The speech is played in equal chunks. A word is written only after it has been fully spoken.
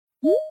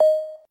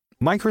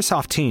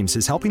Microsoft Teams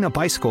is helping a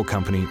bicycle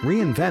company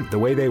reinvent the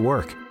way they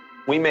work.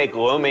 We make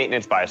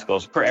low-maintenance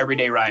bicycles for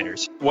everyday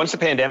riders. Once the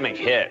pandemic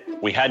hit,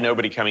 we had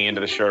nobody coming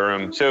into the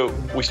showroom, so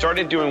we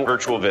started doing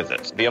virtual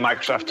visits via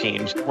Microsoft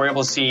Teams. We're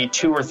able to see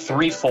 2 or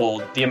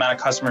 3-fold the amount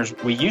of customers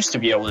we used to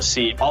be able to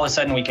see. All of a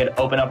sudden, we could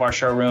open up our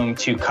showroom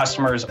to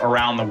customers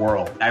around the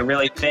world. I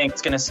really think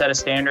it's going to set a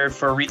standard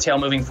for retail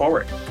moving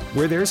forward.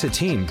 Where there's a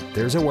team,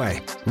 there's a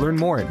way. Learn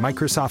more at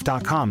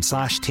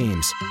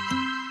Microsoft.com/teams.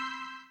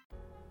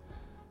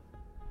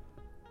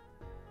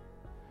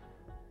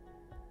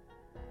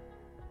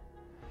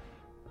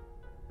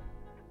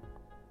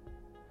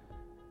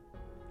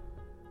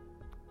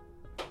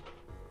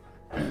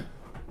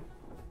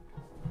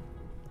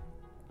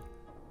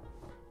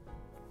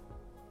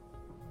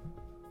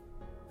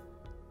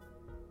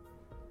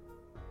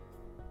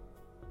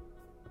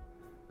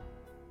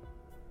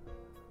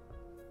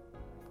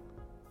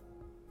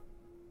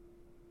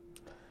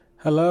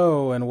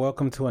 Hello, and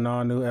welcome to an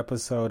all-new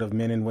episode of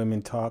Men and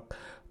Women Talk,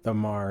 the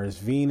Mars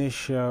Venus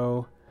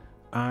Show.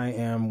 I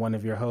am one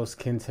of your hosts,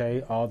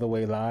 Kente, all the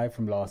way live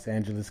from Los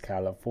Angeles,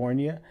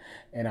 California,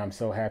 and I'm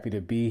so happy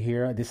to be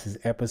here. This is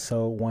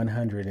episode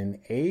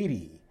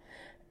 180,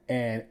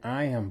 and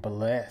I am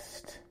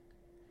blessed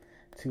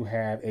to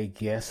have a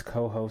guest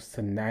co-host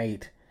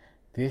tonight.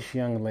 This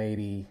young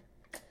lady,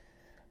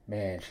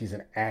 man, she's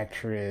an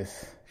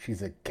actress,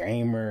 she's a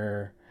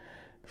gamer,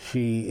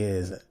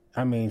 she's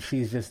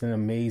just an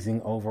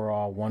amazing,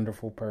 overall,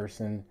 wonderful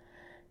person.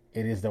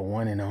 It is the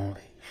one and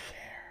only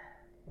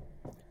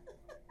Cher.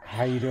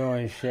 How you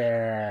doing,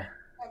 Cher?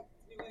 I'm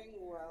doing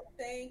well.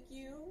 Thank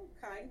you.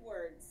 Kind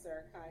words,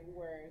 sir. Kind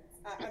words.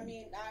 I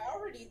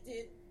already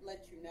did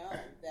let you know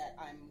that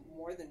I'm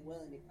more than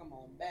willing to come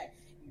on back.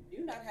 You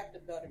do not have to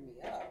butter me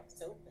up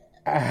so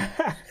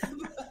bad.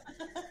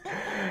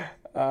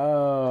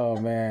 Oh,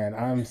 man.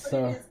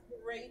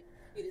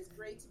 It is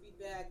great to be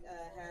back,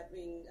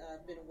 having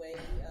been away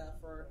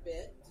for a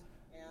bit,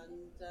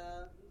 and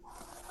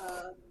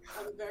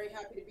I'm very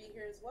happy to be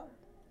here as well.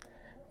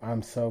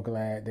 I'm so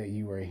glad that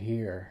you were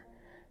here.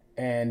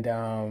 And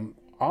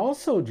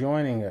also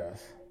joining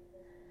us,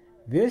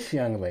 this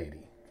young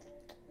lady.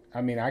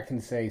 I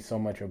can say so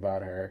much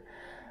about her.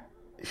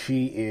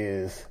 She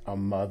is a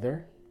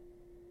mother.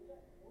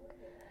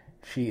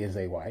 She is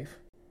a wife.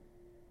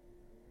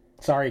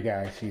 Sorry,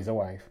 guys, she's a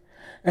wife.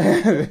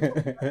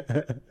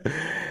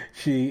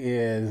 She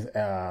is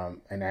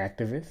an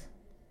activist.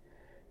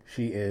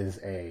 She is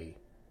a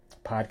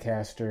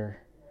podcaster.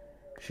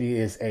 She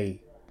is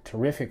a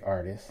terrific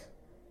artist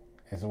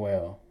as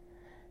well.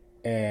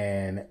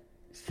 And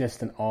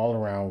just an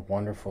all-around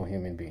wonderful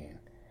human being.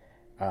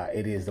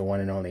 It is the one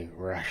and only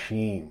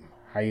Rashim.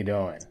 How you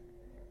doing?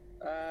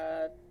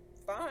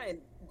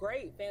 Fine.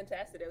 Great.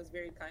 Fantastic. That was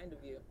very kind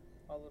of you.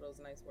 All of those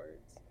nice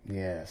words.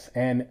 Yes.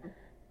 And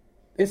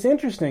it's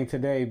interesting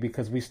today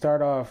because we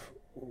start off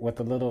with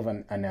a little of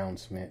an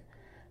announcement.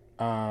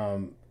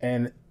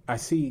 And I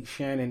see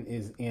Shannon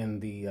is in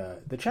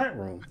the chat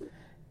room.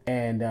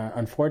 And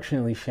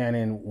unfortunately,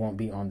 Shannon won't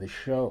be on the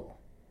show.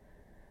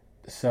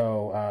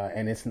 So,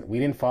 and we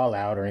didn't fall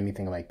out or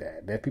anything like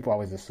that. That people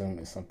always assume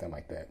it's something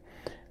like that.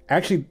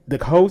 Actually, the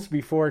host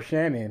before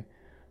Shannon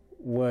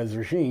was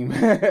Rashim.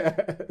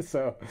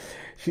 So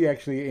she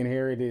actually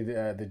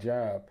inherited the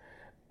job.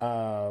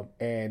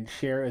 And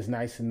Cher is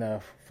nice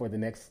enough for the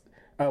next,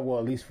 at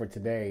least for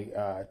today,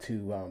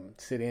 to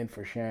sit in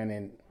for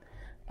Shannon.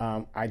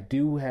 I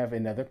do have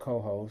another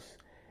co-host.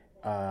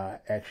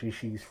 Actually,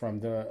 she's from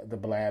the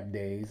Blab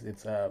days.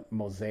 It's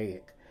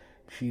Mosaic.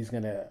 She's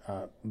going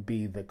to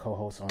be the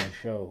co-host on the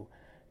show.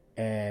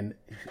 And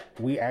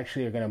we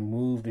actually are going to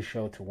move the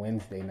show to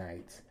Wednesday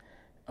nights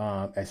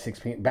at 6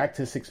 p.m. Back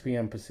to 6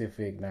 p.m.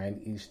 Pacific,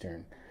 9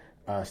 Eastern,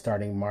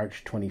 starting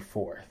March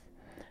 24th.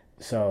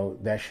 So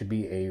that should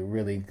be a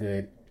really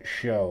good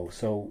show.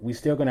 So we're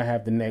still going to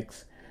have the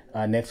next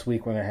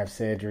week. We're going to have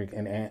Cedric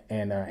and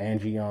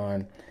Angie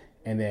on.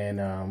 And then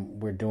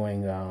we're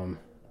doing,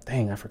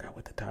 I forgot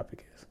what the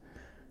topic is. It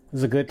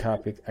was a good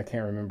topic. I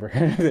can't remember.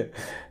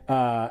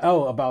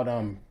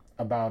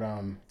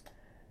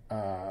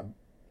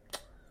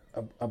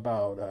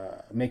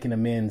 About making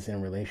amends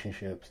in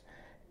relationships.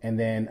 And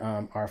then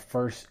our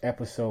first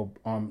episode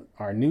on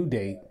our new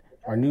day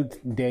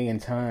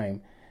and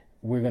time,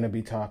 we're going to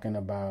be talking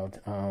about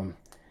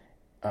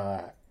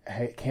how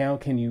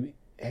can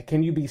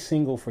you be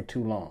single for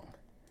too long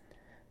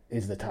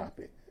is the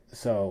topic.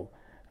 So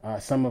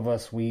some of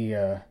us, we've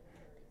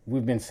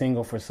been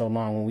single for so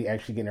long, when we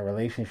actually get in a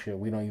relationship,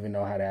 we don't even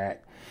know how to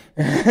act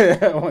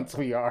once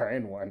we are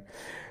in one.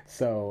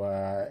 So,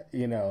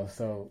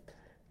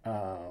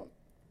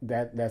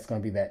 that's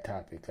going to be that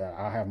topic.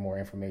 I'll have more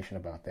information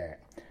about that.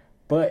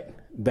 But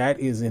that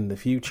is in the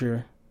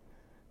future.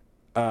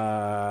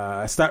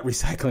 Stop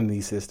recycling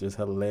these sisters.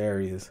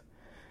 Hilarious.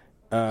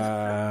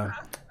 But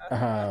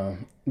I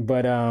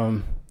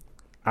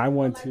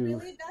want to.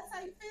 Really? That's how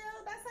you feel?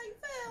 That's how you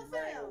feel?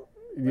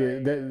 Yeah,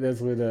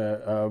 that's what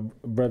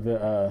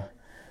brother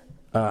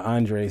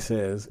Andre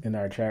says in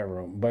our chat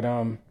room. But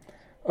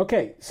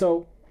Okay,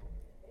 so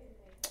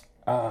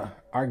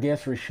our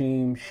guest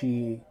Rashim,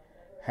 she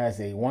has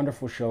a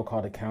wonderful show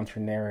called The Counter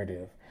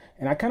Narrative,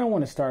 and I kind of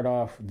want to start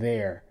off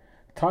there.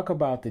 Talk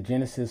about the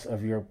genesis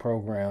of your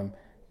program,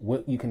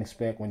 what you can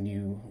expect when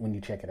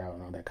you check it out,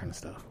 and all that kind of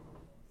stuff.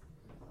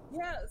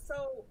 Yeah,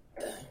 so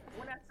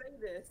when I say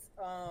this,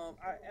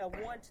 I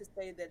want to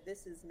say that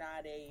this is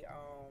not a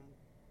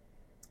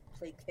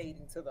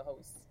placating to the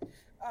host.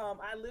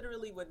 I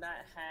literally would not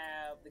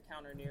have the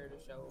Counter Narrative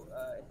show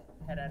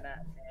had I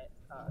not met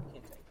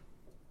Kente.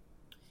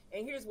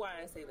 And here's why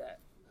I say that.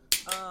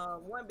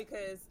 One,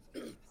 because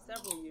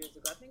several years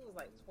ago, I think it was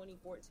like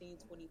 2014,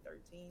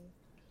 2013,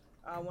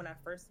 when I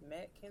first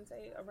met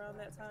Kente around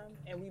that time,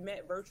 and we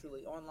met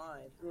virtually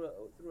online through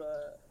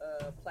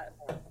a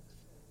platform.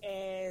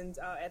 And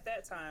at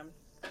that time,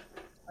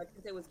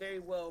 Kente was very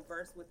well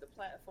versed with the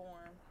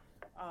platform,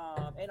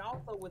 and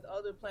also with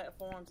other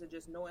platforms and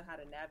just knowing how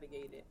to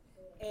navigate it.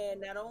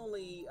 And not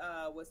only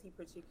was he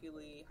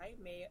particularly, hi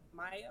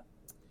Maya,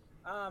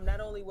 not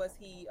only was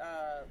he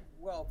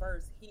well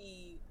versed,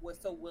 he was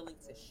so willing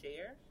to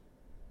share,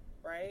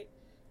 right?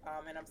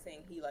 And I'm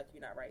saying he like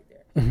you're not right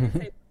there.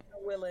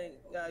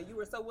 You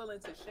were so willing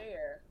to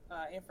share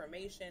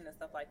information and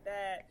stuff like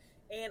that,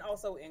 and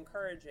also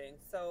encouraging.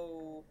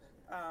 So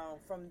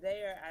from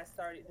there, I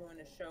started doing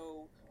a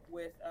show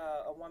with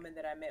a woman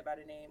that I met by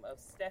the name of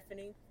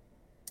Stephanie.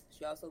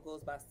 She also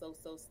goes by So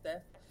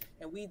Steph,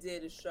 and we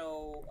did a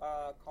show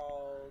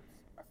called,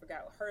 I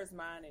forgot, Hers,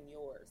 Mine, and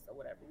Yours, or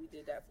whatever. We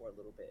did that for a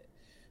little bit.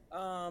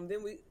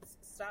 Then we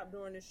stopped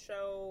doing the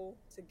show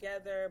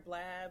together.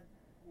 Blab,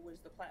 which was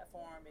the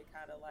platform, it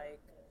kind of like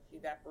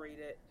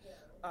evaporated.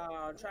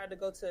 Tried to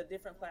go to a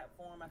different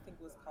platform. I think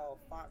it was called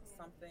Fox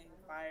something,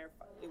 Fire.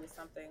 It was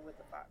something with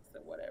the Fox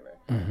or whatever.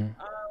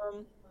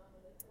 Mm-hmm.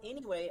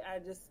 Anyway, I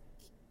just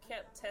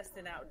kept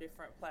testing out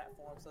different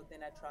platforms. So then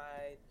I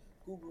tried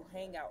Google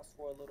Hangouts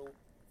for a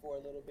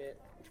little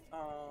bit.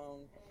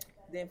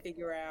 Then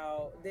figure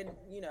out, that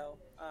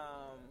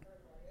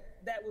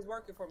was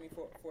working for me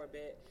for a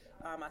bit.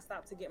 I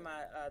stopped to get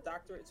my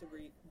doctorate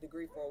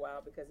degree for a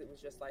while because it was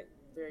just like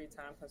very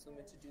time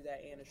consuming to do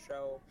that and a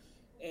show.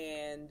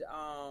 And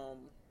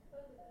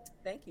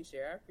thank you,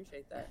 Cher, I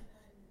appreciate that.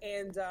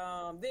 And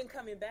then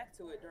coming back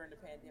to it during the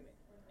pandemic,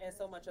 and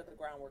so much of the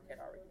groundwork had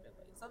already been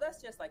laid. So that's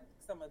just like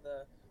some of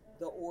the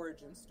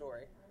origin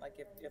story, like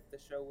if the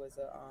show was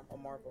a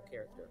Marvel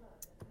character,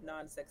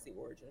 non-sexy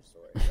origin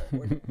story, but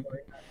origin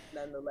story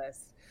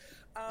nonetheless.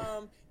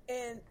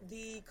 And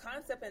the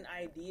concept and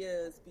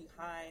ideas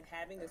behind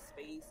having a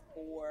space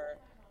for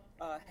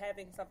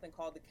having something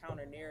called the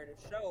Counter Narrative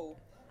show,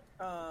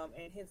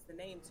 and hence the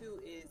name too,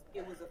 is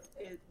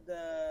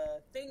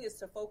the thing is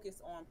to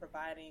focus on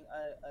providing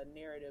a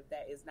narrative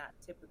that is not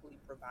typically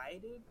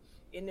provided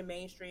in the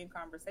mainstream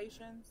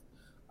conversations.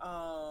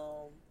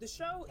 The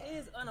show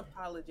is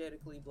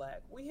unapologetically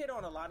Black. We hit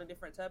on a lot of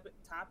different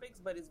topics,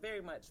 but it's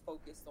very much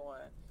focused on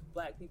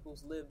Black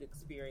people's lived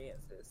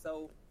experiences.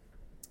 So,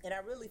 and I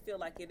really feel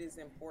like it is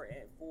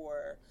important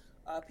for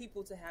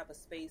people to have a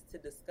space to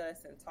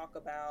discuss and talk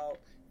about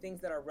things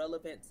that are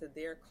relevant to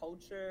their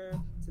culture,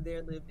 to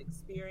their lived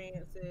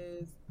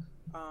experiences,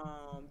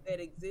 that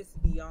exist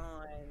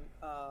beyond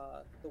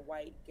the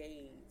white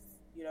gaze.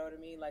 You know what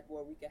I mean? Like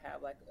where we could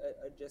have like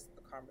just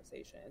a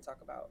conversation and talk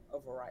about a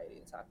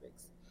variety of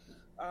topics.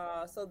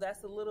 So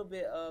that's a little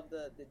bit of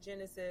the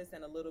genesis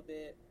and a little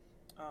bit,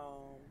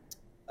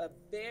 a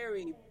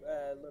very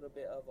little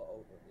bit of an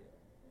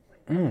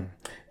overview.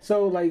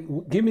 So, like,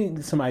 give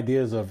me some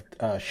ideas of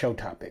show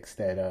topics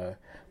that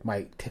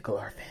might tickle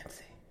our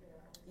fancy.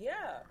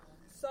 Yeah.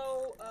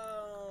 So,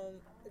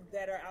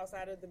 that are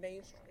outside of the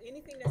mainstream,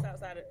 anything that's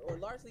outside of, or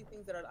largely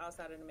things that are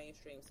outside of the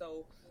mainstream.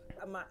 So,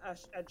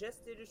 I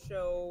just did a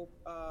show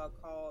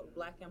called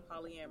Black and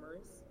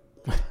Polyamorous.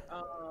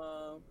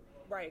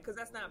 Right, because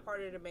that's not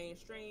part of the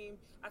mainstream.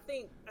 I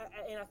think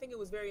it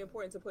was very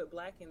important to put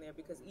Black in there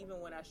because even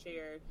when I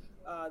shared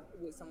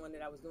with someone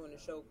that I was doing a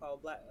show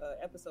called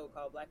episode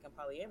called Black and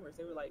Polyamorous,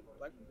 they were like,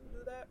 Black people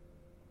do that?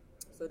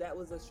 So that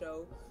was a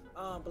show.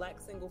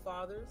 Black single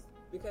fathers,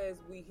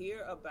 because we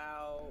hear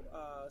about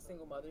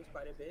single mothers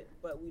quite a bit,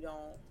 but we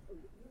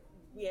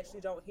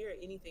actually don't hear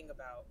anything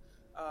about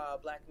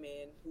Black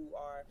men who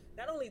are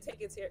not only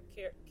taking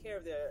care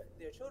of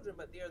their children,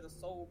 but they're the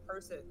sole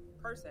person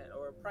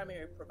or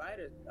primary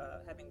provider,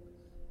 having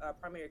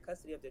primary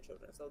custody of their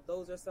children. So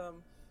those are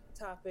some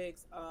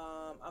topics.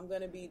 I'm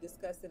going to be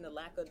discussing the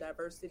lack of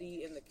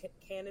diversity in the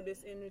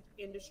cannabis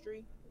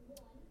industry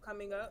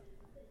coming up.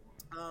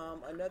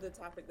 Another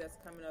topic that's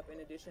coming up in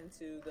addition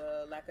to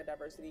the lack of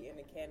diversity in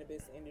the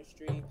cannabis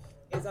industry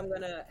is I'm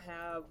going to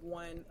have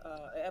an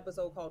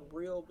episode called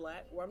Real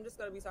Black, where I'm just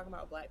going to be talking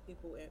about Black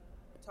people and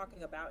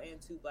talking about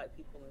and to Black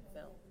people in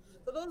film.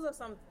 So those are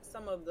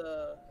some of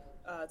the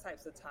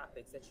types of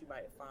topics that you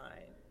might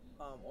find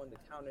on the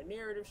Counter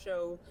Narrative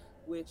show,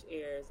 which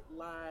airs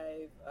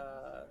live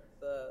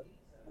the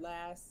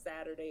last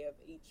Saturday of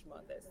each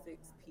month at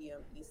 6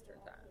 p.m. Eastern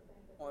time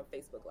on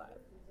Facebook Live.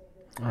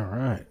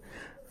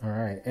 All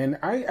right. And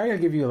I gotta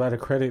give you a lot of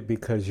credit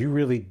because you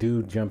really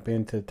do jump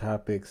into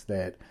topics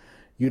that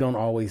you don't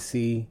always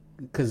see.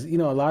 Because, you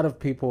know, a lot of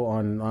people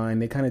online,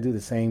 they kind of do the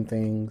same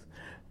things,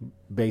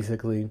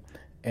 basically.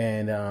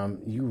 And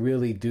you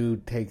really do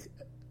take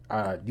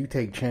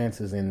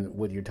chances in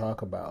what you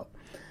talk about.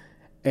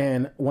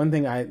 And one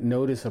thing I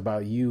notice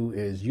about you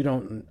is you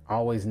don't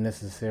always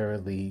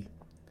necessarily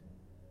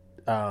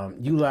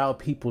you allow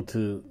people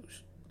to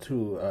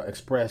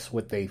express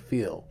what they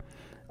feel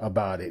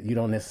about it. You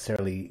don't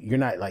necessarily, you're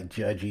not like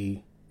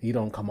judgy. You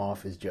don't come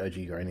off as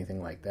judgy or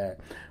anything like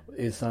that.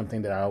 It's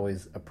something that I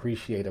always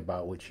appreciate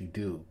about what you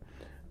do.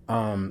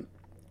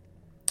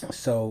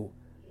 So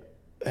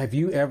have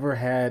you ever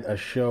had a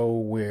show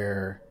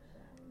where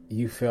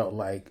you felt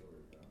like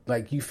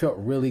you felt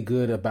really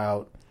good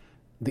about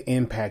the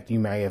impact you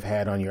may have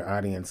had on your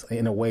audience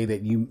in a way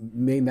that you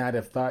may not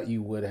have thought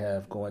you would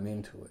have going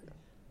into it?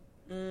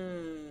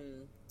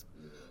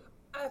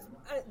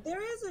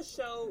 There is a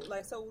show,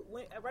 like, so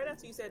right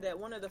after you said that,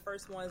 one of the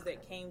first ones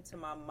that came to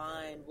my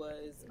mind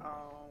was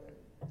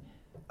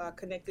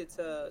connected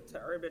to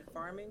urban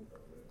farming.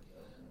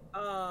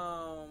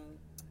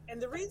 And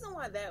the reason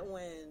why that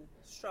one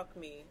struck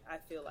me, I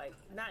feel like,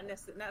 not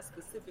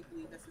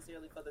specifically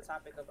necessarily for the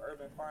topic of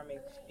urban farming.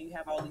 You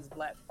have all these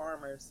black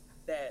farmers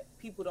that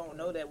people don't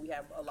know that we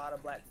have a lot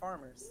of black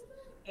farmers,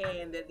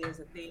 and that there's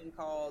a thing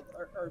called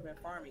urban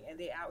farming, and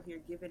they out here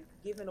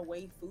giving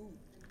away food,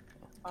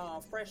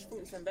 fresh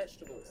fruits and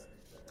vegetables.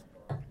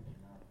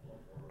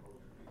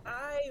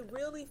 I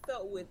really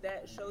felt with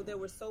that show there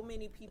were so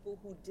many people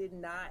who did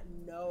not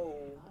know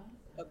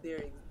of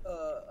their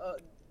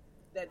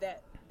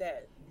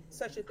that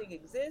such a thing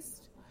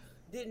exists,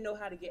 didn't know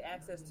how to get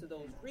access to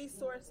those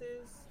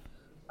resources,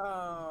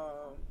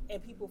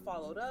 and people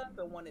followed up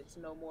and wanted to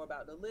know more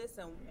about the list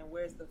and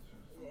where's the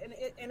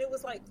and it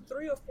was like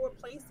 3 or 4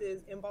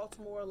 places in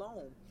Baltimore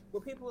alone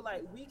where people were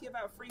like, we give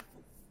out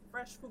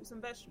fresh fruits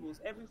and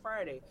vegetables every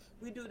Friday.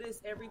 We do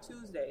this every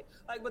Tuesday.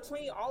 Like,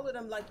 between all of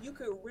them, like, you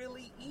could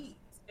really eat,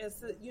 and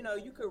so, you know,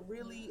 you could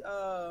really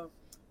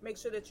make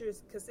sure that you're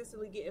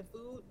consistently getting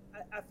food.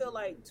 I feel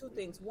like 2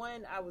 things.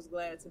 One, I was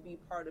glad to be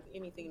part of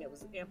anything that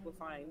was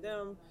amplifying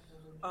them.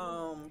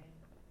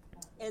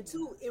 And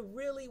 2, it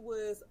really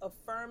was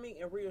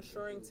affirming and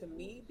reassuring to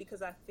me,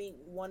 because I think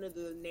one of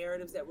the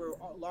narratives that we're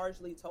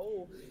largely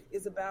told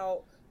is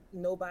about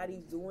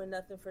nobody's doing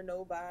nothing for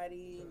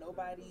nobody,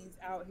 nobody's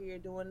out here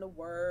doing the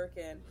work,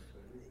 and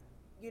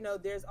you know,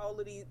 there's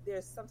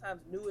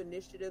sometimes new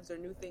initiatives or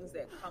new things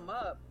that come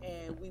up,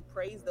 and we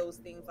praise those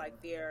things like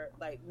they're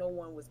like no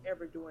one was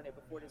ever doing it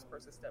before this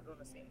person stepped on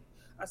the scene.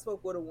 I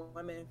spoke with a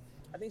woman,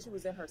 I think she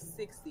was in her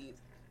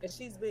 60s, and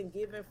she's been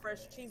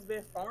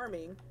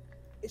farming.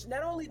 It's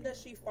not only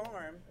does she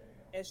farm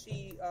and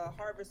she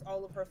harvests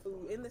all of her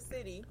food in the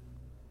city,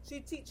 she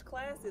teach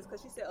classes,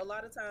 because she said a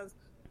lot of times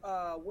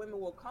women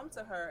will come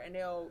to her and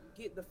they'll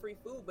get the free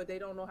food, but they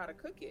don't know how to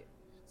cook it.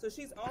 So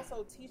she's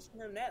also teaching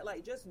them that,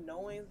 like, just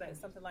knowing that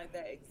something like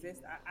that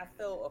exists, I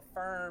felt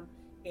affirmed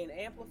in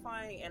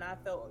amplifying, and I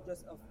felt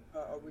just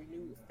a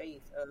renewed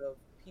faith of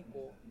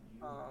people,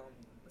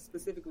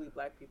 specifically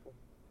Black people.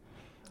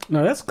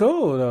 No, that's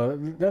cool though.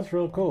 That's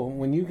real cool.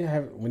 When you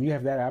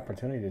have that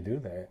opportunity to do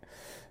that,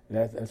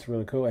 that's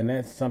really cool. And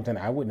that's something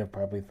I wouldn't have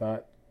probably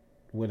thought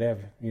would have,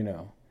 you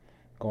know,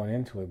 going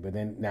into it. But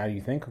then now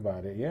you think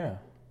about it, yeah.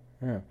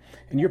 And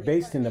you're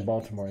based in the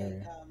Baltimore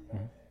area.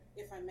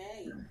 If I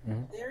may,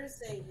 Mm-hmm.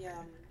 there's a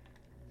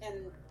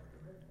and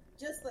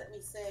just let me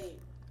say,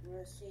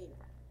 Rashid,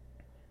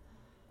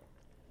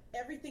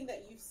 everything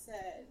that you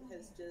said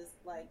has just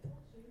like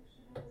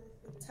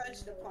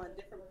touched upon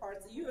different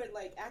parts. You are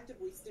like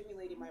actively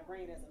stimulating my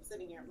brain as I'm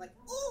sitting here. I'm like,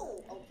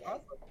 oh,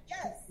 okay,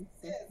 yes.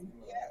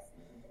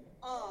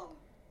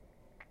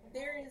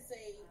 There is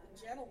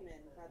a gentleman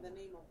by the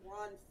name of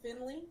Ron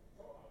Finley,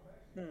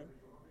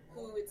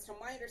 who, it's to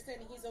my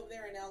understanding, he's over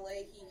there in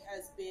LA. He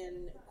has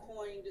been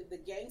coined the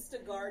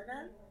Gangsta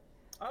Gardener.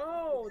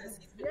 Oh, because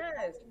he's been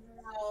yes. talking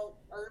about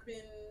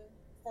urban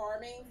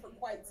farming for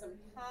quite some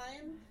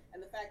time,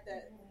 and the fact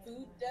that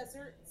food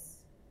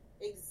deserts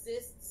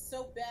exist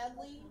so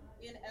badly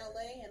in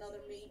LA and other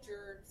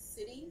major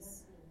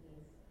cities.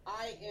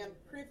 I am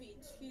privy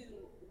to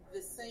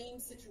the same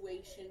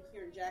situation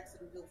here in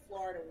Jacksonville,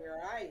 Florida,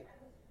 where I am.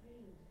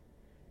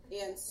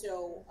 And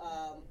so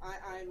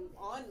I'm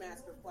on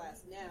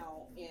Masterclass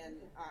now, and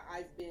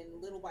I've been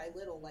little by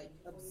little like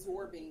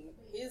absorbing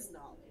his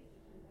knowledge.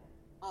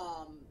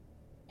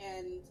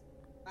 And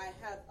I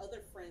have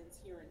other friends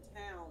here in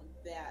town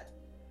that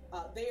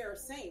they are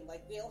saying,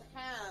 like, they'll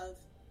have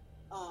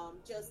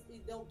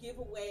they'll give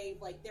away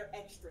like their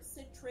extra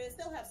citrus.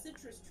 They'll have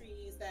citrus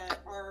trees that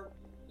are,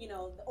 you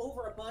know,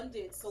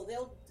 overabundant, so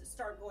they'll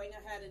start going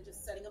ahead and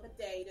just setting up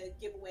a day to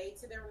give away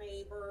to their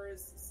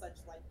neighbors, such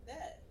like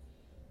that.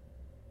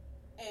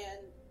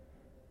 And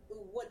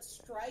what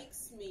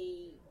strikes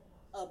me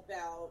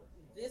about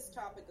this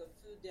topic of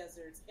food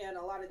deserts and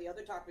a lot of the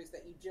other topics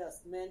that you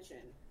just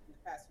mentioned in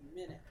the past few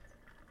minutes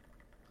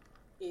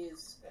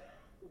is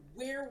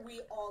where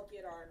we all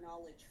get our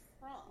knowledge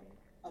from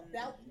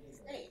about these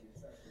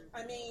things.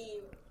 I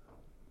mean,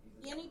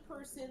 any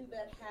person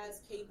that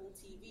has cable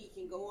TV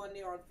can go on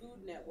there on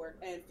Food Network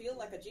and feel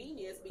like a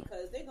genius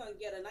because they're going to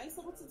get a nice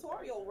little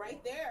tutorial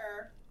right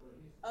there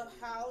of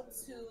how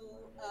to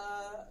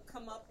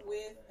come up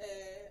with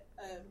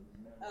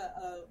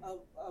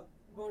a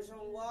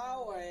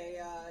bourgeois or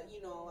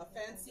a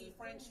fancy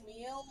French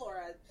meal or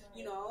a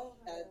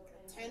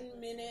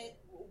 10-minute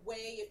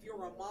way if you're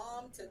a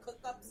mom to cook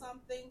up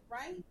something,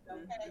 right?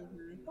 Okay,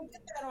 don't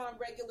get that on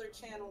regular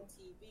channel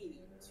TV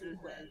too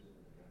quick.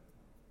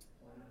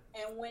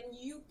 And when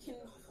you can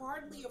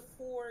hardly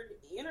afford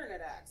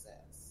internet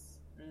access,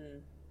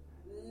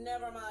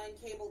 never mind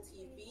cable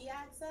TV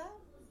access,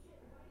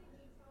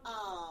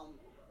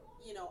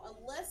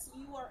 unless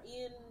you are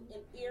in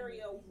an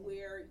area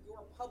where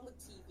your public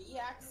TV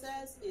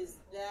access is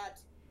that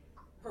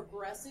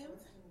progressive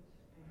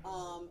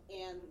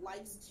and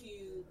likes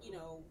to,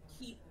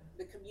 keep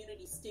the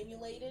community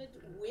stimulated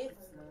with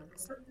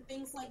certain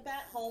things like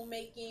that,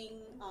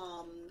 homemaking,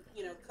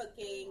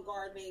 cooking,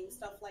 gardening,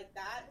 stuff like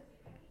that.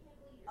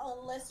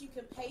 Unless you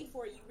can pay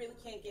for it, you really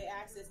can't get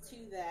access to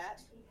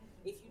that.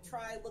 If you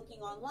try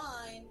looking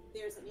online,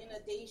 there's an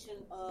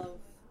inundation of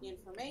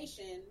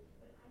information,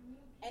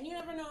 and you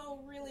never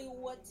know really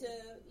what's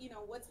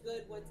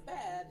good, what's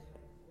bad.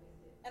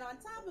 And on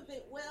top of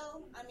it,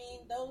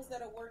 those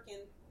that are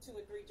working 2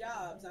 or 3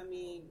 jobs,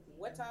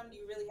 what time do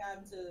you really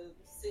have to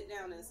sit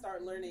down and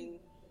start learning,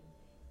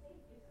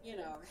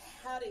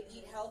 how to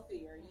eat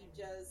healthier?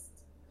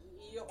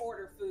 You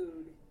order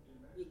food,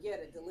 you get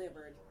it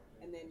delivered,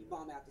 and then you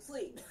bomb out to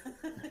sleep.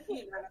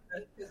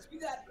 Because you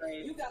got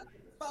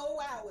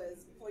 4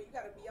 hours before you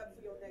got to be up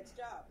for your next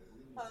job.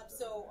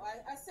 So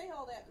I say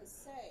all that to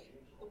say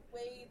the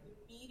way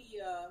the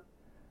media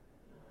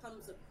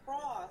comes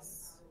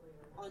across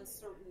on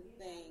certain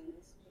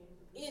things,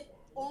 it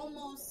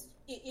almost,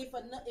 if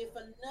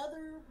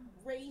another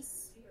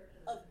race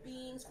of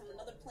beings from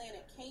another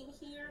planet came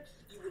here,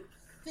 you would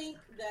think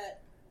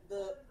that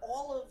the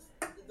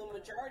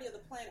majority of the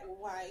planet were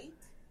white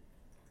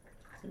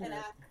and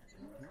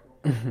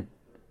African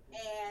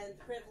and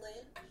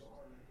privileged,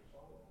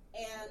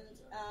 and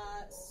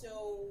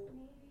so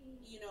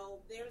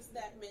there's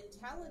that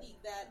mentality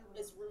that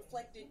is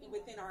reflected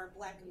within our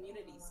Black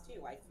communities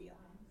too. I feel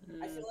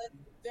it's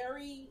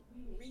very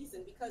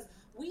reason, because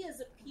we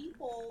as a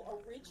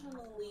people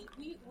originally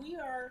we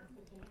are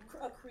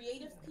a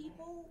creative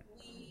people.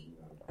 We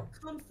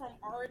come from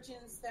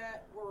origins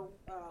that were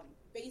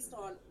based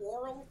on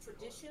oral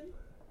tradition,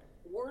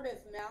 word of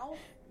mouth.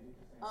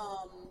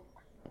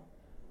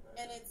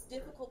 And it's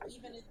difficult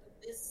even in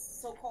this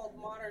so-called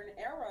modern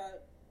era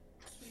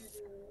to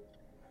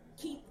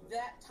keep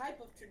that type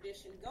of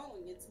tradition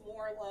going. It's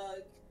more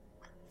like,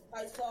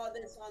 I saw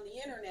this on the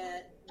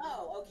internet,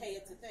 oh, okay,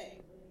 it's a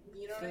thing.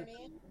 You know what I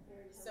mean?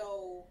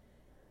 So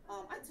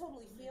I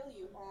totally feel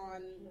you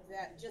on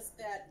that, just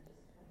that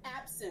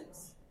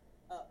absence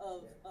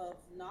of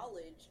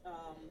knowledge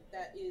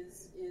that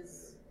it's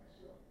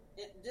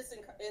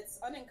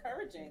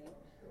unencouraging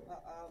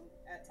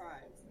at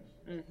times.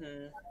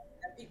 Mm-hmm.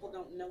 That people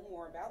don't know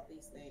more about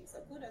these things. So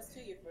kudos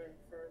to you for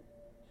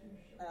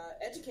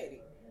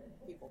educating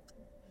people.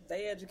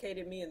 They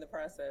educated me in the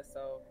process,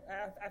 so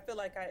I feel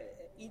like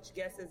each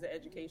guest is an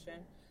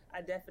education.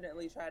 I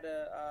definitely try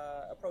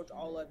to approach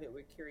all of it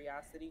with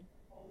curiosity,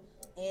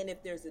 and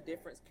if there's a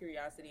difference,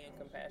 curiosity and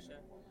compassion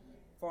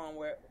from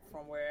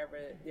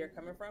wherever they're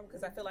coming from,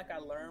 because I feel like I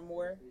learn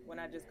more when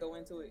I just go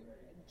into it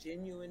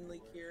genuinely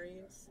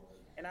curious.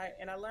 And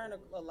I learn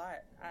a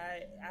lot.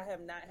 I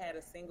have not had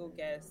a single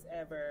guest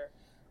ever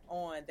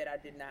on that I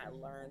did not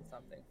learn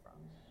something from.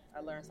 I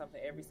learn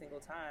something every single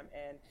time,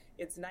 and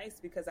it's nice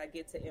because I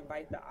get to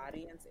invite the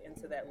audience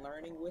into that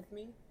learning with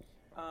me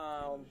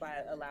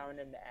by allowing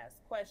them to ask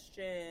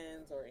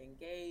questions or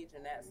engage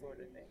and that sort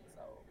of thing.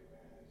 So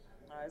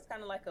it's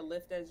kind of like a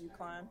lift as you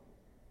climb.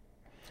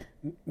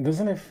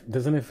 Doesn't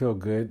it feel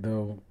good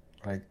though?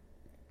 Like,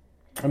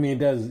 I mean, it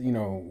does.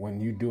 When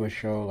you do a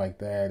show like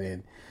that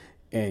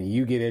and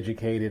you get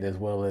educated as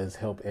well as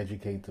help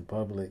educate the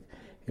public,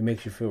 it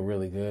makes you feel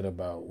really good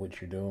about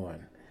what you're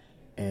doing.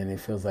 And it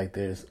feels like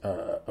there's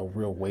a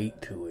real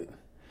weight to it.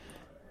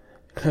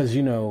 Because,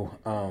 I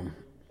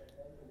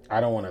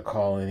don't want to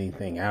call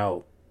anything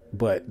out,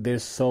 but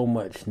there's so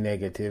much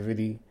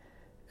negativity,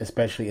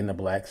 especially in the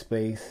Black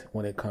space,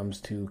 when it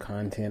comes to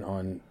content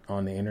on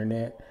the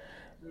internet.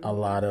 A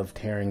lot of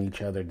tearing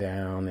each other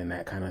down and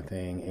that kind of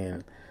thing.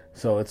 And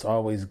so it's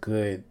always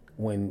good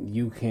when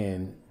you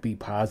can be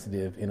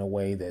positive in a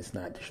way that's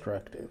not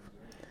destructive.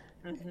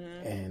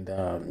 Mm-hmm. And,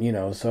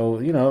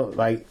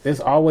 like there's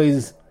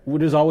always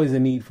a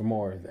need for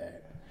more of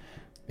that,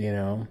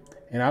 and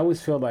I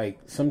always feel like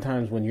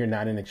sometimes when you're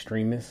not an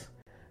extremist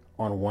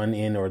on one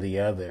end or the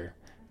other,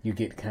 you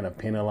get kind of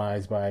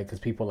penalized by it because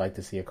people like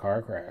to see a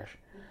car crash.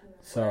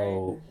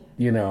 So,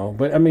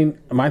 but I mean,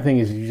 my thing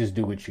is you just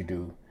do what you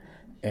do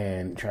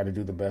and try to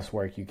do the best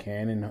work you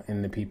can.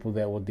 And the people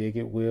that will dig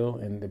it will,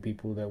 and the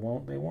people that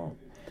won't, they won't.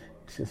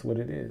 It's just what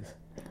it is.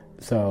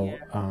 So,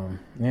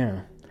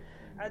 yeah.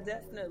 I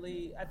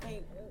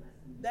think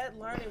that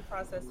learning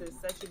process is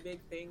such a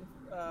big thing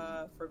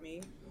for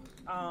me.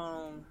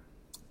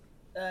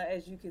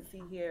 As you can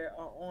see here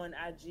on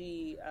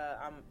IG,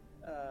 I'm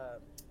a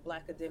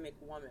Black academic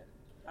woman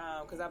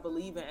because I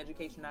believe in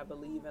education. I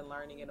believe in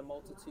learning in a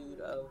multitude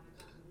of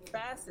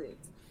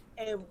facets.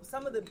 And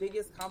some of the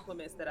biggest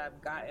compliments that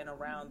I've gotten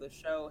around the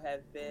show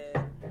have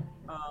been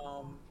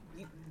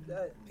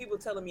people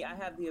telling me I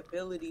have the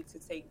ability to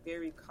take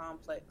very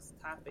complex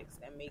topics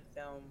and make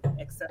them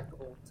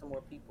accessible to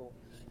more people.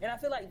 And I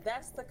feel like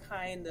that's the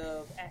kind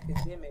of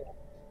academic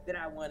that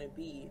I want to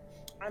be.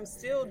 I'm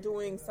still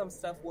doing some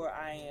stuff where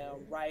I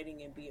am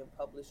writing and being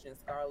published in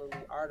scholarly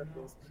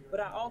articles, but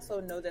I also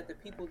know that the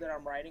people that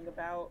I'm writing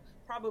about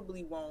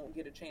probably won't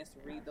get a chance to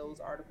read those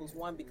articles.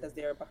 One, because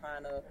they're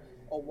behind a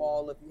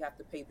wall if you have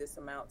to pay this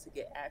amount to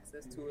get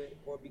access to it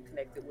or be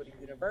connected with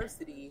a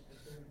university.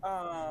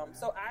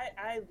 So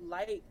I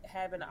like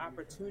having the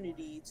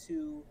opportunity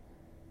to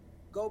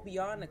go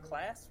beyond the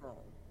classroom,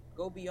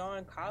 go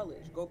beyond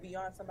college, go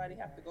beyond somebody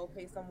have to go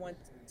pay someone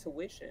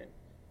tuition.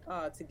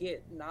 To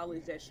get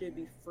knowledge that should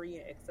be free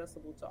and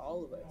accessible to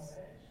all of us.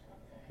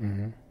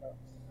 Mm-hmm.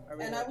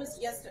 I was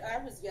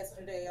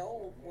yesterday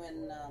old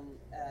when,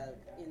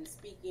 in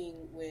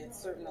speaking with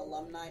certain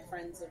alumni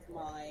friends of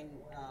mine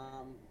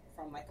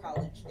from my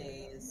college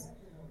days,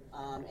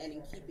 and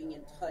in keeping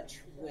in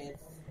touch with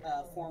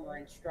former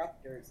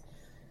instructors,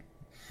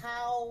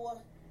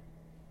 how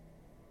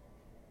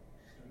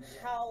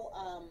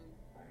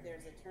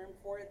there's a term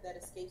for it that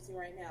escapes me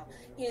right now.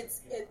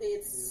 It's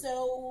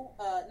so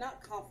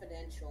not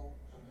confidential,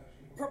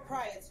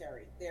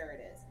 proprietary. There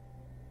it is.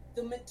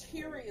 The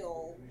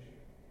material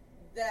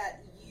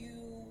that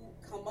you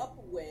come up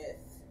with,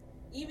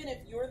 even if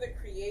you're the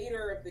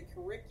creator of the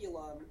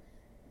curriculum,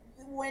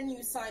 when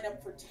you sign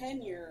up for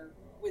tenure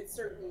with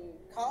certain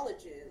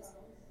colleges,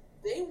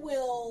 they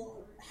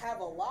will have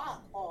a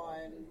lock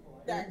on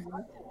that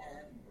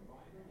content,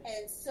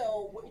 and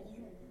so what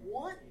you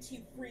want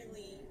to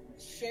freely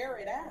share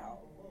it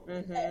out.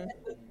 Mm-hmm. And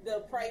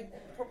the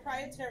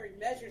proprietary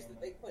measures that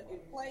they put in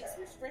place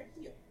restrict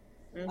you.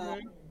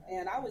 Mm-hmm.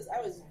 And I was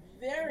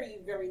very,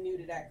 very new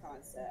to that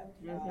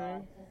concept.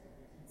 Mm-hmm.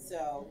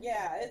 So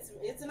yeah,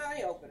 it's an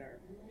eye opener.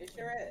 It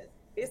sure is.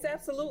 It's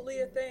absolutely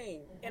a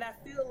thing, and I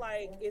feel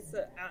like it's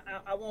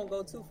I won't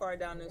go too far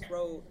down this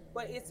road,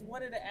 but it's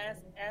one of the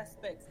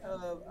aspects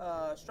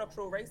of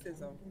structural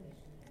racism.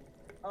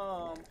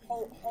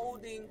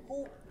 Holding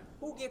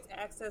who gets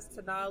access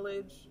to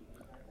knowledge.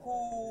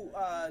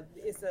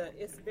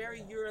 It's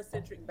very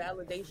Eurocentric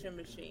validation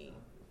machine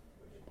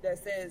that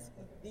says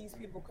these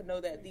people can know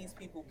that these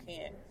people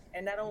can't.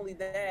 And not only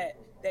that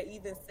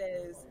even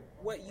says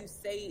what you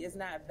say is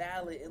not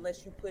valid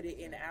unless you put it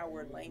in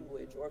our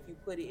language or if you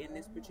put it in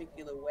this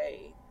particular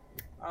way.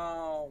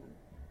 So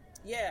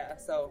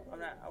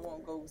I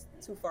won't go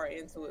too far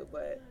into it,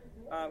 but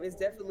it's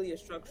definitely a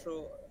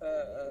structural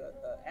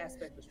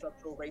aspect of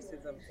structural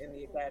racism in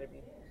the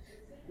academy.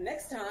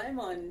 Next time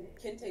on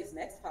Kente's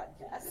next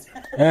podcast.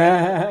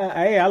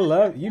 Hey, I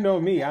love, you know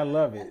me, I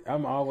love it.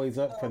 I'm always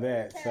up for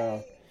that.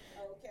 So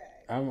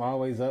I'm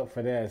always up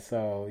for that.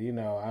 So,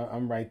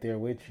 I'm right there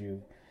with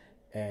you.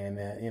 And,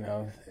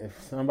 if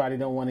somebody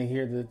don't want to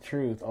hear the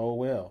truth, oh,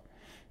 well,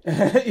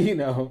 I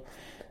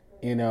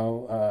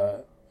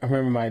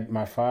remember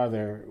my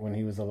father, when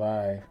he was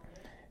alive,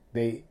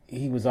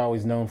 he was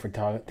always known for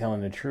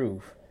telling the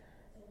truth.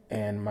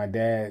 And my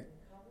dad,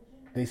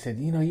 they said,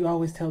 you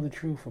always tell the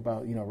truth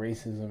about,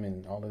 racism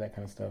and all of that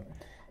kind of stuff.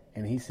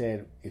 And he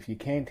said, if you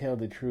can't tell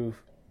the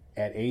truth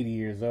at 80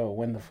 years old,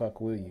 when the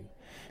fuck will you?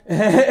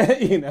 I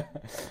mean,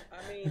 that's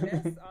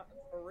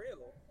for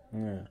real.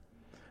 Yeah.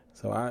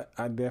 So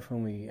I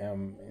definitely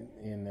am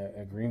in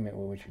agreement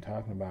with what you're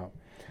talking about.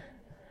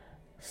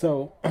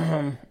 So,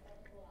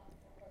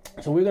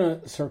 so we're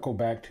going to circle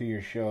back to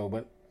your show,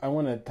 but I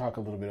want to talk a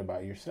little bit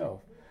about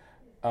yourself.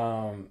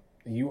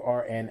 You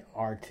are an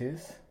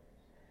artist.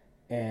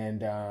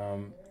 And,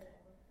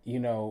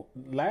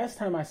 last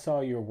time I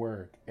saw your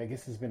work, I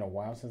guess it's been a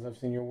while since I've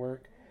seen your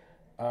work.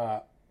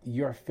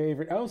 Your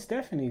favorite,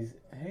 Stephanie's,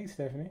 hey,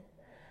 Stephanie,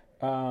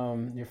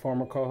 your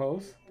former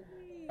co-host.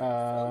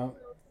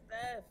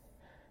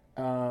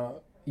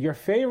 Your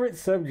favorite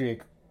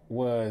subject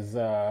was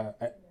a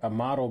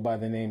model by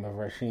the name of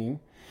Rasheen.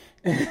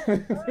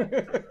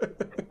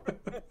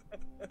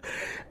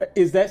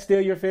 Is that still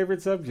your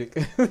favorite subject?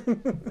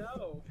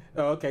 No.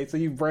 Oh, okay, so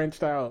you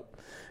branched out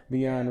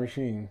beyond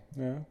Rasheen.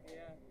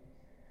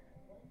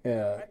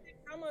 Yeah. I think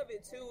some of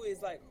it too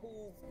is like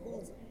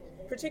who's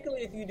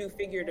particularly if you do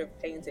figurative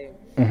painting,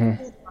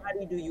 whose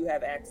body do you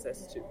have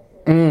access to?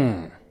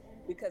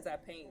 Because I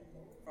paint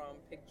from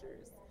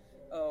pictures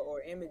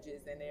or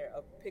images, and they're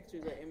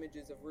pictures or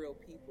images of real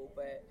people,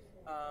 but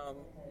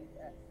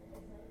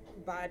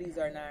bodies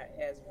are not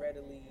as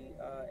readily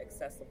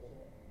accessible.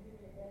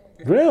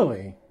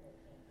 Really?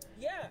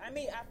 Yeah, I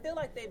mean, I feel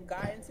like they've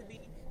gotten to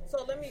be.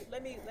 So let me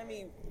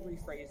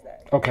rephrase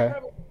that. Okay.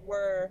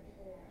 Were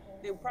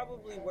they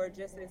probably were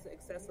just as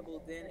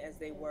accessible then as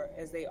they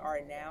are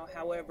now.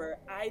 However,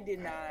 I did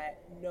not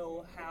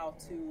know how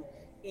to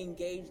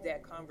engage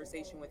that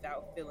conversation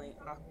without feeling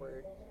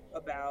awkward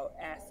about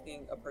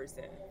asking a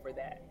person for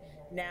that.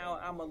 Now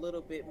I'm a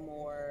little bit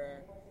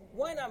more.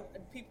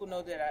 People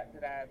know that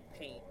I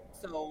paint,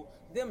 so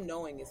them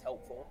knowing is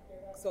helpful.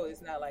 So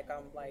it's not like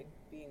I'm like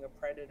being a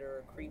predator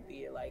or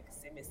creepy, or like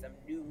send me some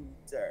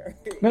nudes or.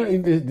 No,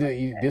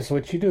 this is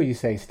what you do. You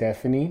say,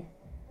 Stephanie,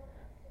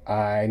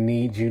 I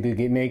need you to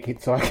get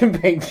naked so I can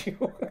paint you.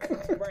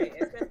 Right,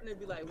 and Stephanie would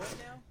be like, "What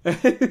now?"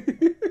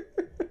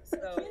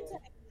 So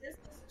this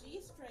is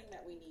G-string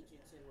that we need you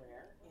to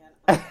wear,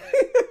 and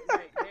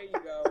right, there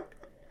you go.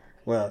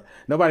 Well,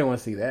 nobody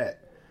wants to see that.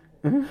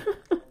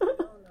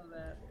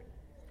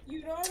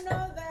 You don't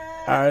know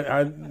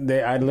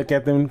that. I look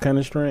at them kind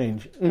of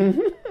strange.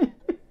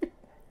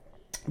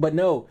 But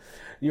no,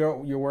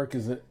 your work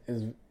is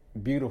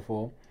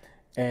beautiful,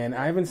 and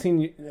I haven't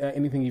seen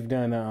anything you've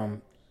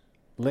done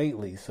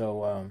lately.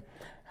 So,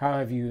 how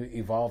have you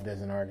evolved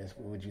as an artist?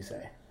 Would you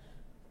say?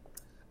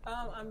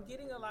 I'm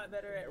getting a lot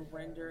better at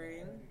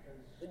rendering,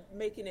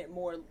 making it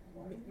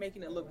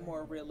look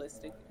more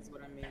realistic is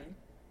what I mean.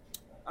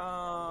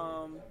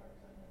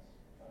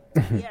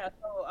 Yeah,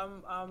 so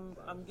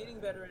I'm getting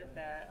better at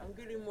that. I'm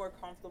getting more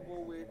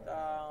comfortable with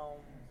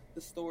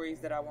the stories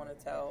that I want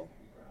to tell.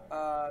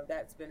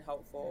 That's been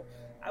helpful.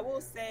 I will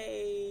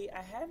say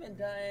I haven't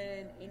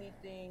done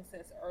anything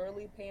since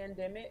early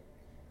pandemic,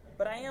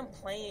 but I am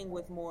playing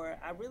with more.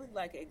 I really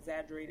like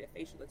exaggerated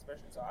facial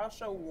expressions. So I'll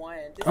show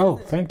one.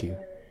 Thank you.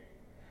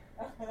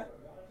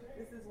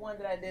 This is one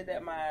that I did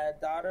that my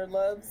daughter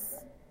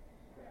loves.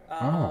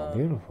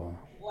 Beautiful.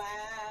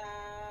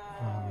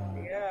 Wow.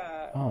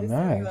 Yeah. Oh, this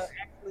nice. is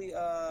actually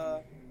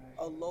a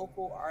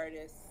local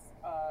artist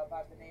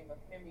by the name of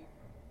Femi,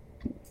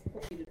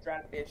 the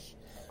Dryfish.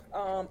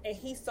 And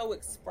he's so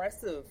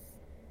expressive.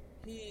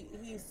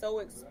 He's so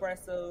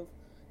expressive.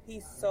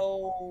 He's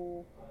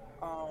so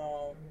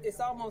it's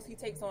almost he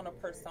takes on a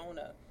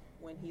persona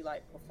when he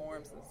like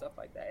performs and stuff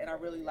like that. And I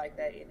really like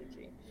that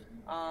energy.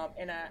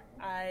 And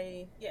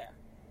I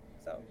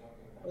so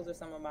those are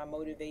some of my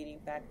motivating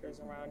factors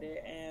around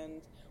it.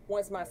 And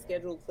once my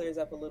schedule clears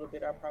up a little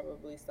bit, I'll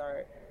probably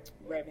start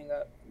revving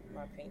up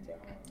my painting.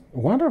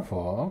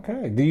 Wonderful.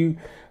 Okay. Do you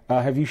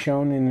have you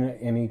shown in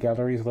any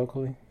galleries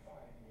locally?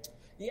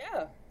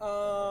 Yeah.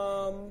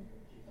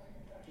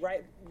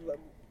 Right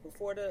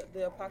before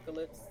the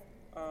apocalypse,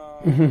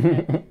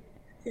 I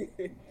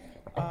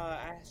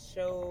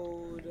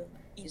showed.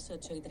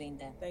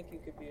 Thank you,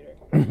 computer.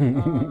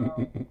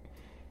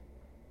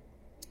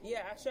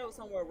 Yeah, I showed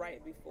somewhere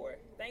right before.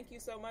 Thank you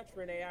so much,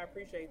 Renee. I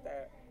appreciate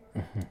that.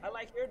 I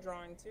like your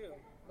drawing too.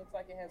 Looks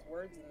like it has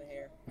words in the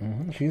hair.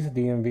 Mm-hmm. She's a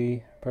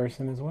DMV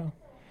person as well.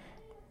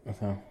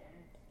 So,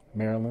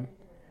 Maryland.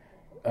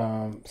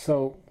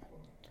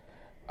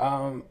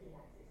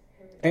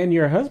 And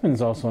your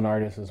husband's also an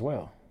artist as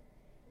well.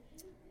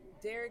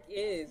 Derek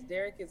is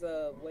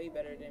way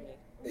better than me.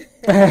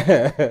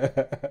 Derek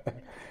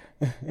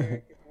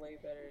is way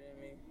better than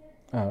me.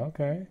 Oh,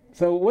 okay.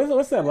 So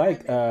what's that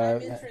like?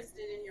 I'm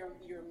interested in your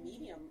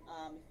medium.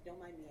 If you don't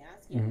mind me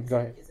asking, go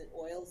ahead. Is it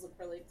oils,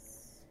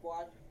 acrylics,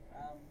 squash?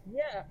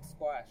 Yeah,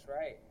 squash.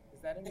 Right?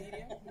 Is that a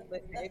medium?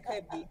 It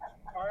could be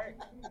art.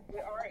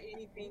 Art,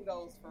 anything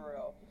goes for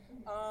real.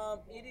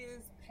 It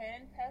is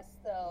pan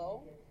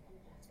pastel.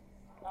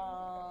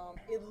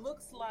 It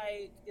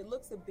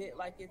looks a bit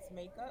like it's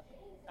makeup.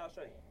 I'll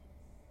show you.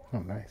 Oh,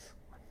 nice.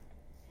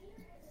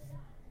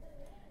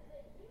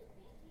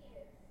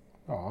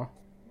 Aw.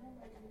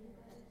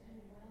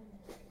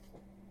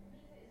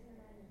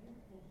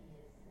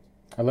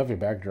 I love your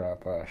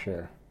backdrop,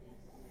 Cher.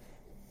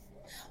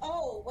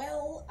 Oh,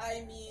 well,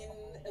 I mean,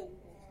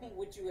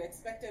 would you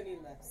expect any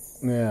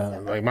less? Yeah,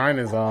 like mine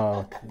is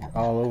all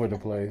over the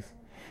place.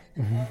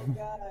 Oh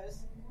gosh,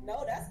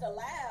 no, that's the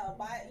lab.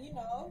 I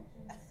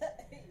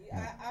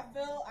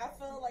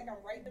feel like I'm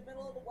right in the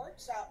middle of the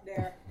workshop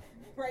there,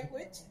 right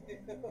with you.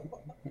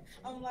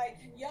 I'm like,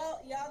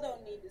 y'all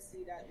don't need to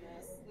see that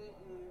mess.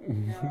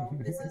 No,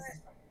 this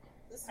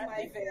is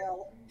my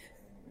veil.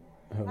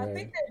 I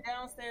think they're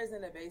downstairs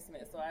in the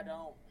basement, so I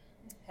don't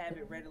have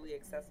it readily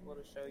accessible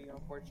to show you,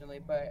 unfortunately.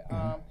 But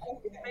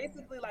it's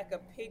basically like a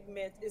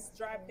pigment. It's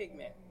dry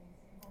pigment.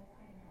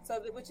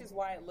 So, which is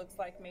why it looks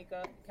like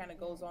makeup. It kind of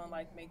goes on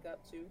like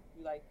makeup too.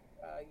 You like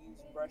use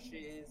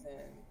brushes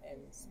and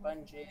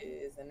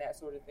sponges and that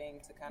sort of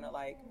thing to kind of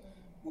like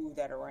move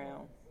that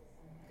around.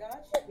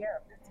 Gotcha. Yeah,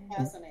 that's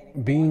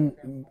fascinating.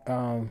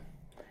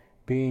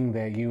 Being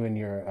that you and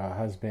your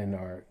husband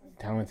are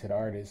talented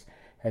artists,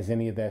 has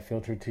any of that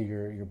filtered to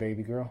your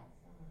baby girl?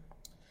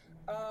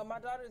 My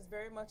daughter is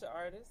very much an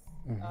artist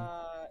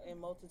in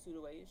multitude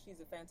of ways. She's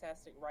a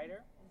fantastic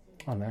writer.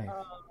 Oh, nice.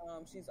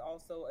 She's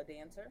also a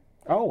dancer.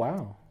 Oh,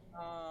 wow.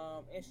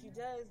 And she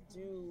does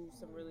do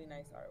some really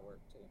nice artwork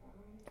too.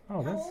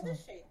 Oh, How old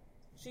is she?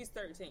 She's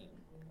 13.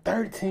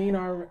 13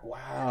 already?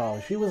 Wow.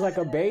 She was like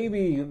a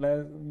baby.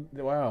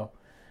 Wow.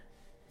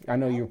 I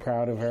know you're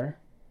proud of her.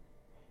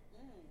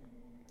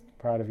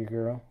 Proud of you,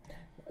 girl.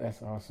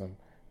 That's awesome.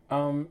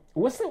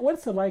 What's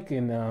it like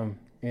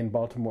in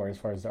Baltimore as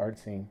far as the art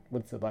scene?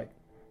 What's it like?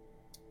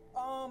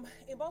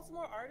 In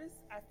Baltimore, artists,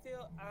 I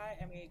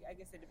mean, I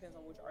guess it depends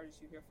on which artist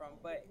you hear from,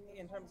 but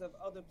in terms of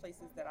other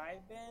places that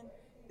I've been,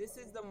 this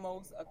is the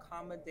most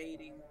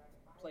accommodating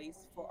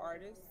place for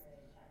artists.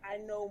 I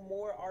know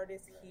more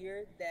artists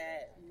here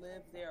that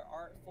live their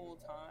art full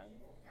time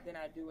than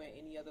I do in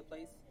any other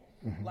place.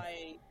 Mm-hmm.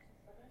 Like,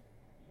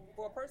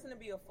 for a person to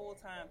be a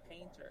full-time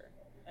painter,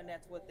 and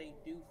that's what they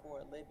do for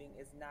a living,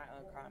 is not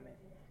uncommon.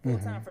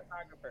 Full-time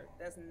photographer,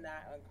 that's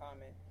not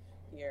uncommon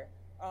here.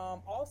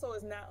 Also,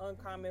 it's not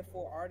uncommon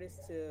for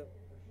artists to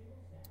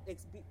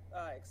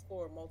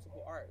explore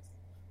multiple arts.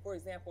 For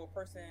example, a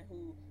person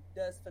who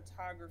does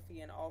photography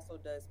and also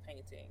does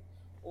painting,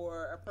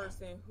 or a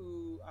person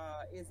who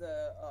is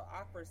a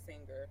opera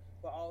singer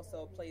but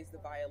also plays the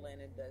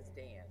violin and does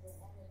dance.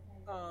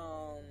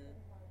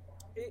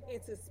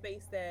 It's a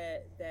space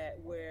that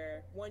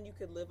where one, you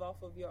could live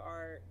off of your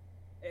art.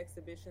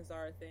 Exhibitions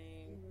are a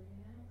thing.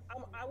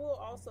 I will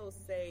also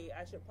say,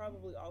 I should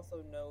probably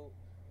also note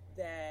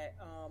that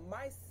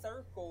my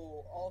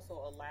circle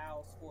also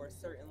allows for a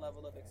certain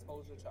level of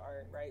exposure to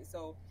art, right?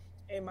 So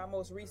in my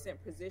most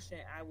recent position,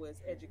 I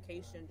was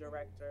education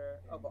director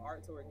of an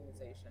arts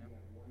organization.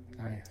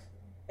 Nice.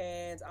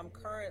 And I'm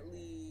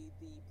currently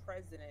the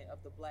president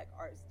of the Black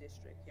Arts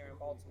District here in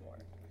Baltimore.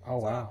 Oh,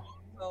 wow.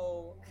 So I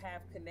also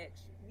have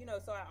connection,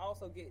 so I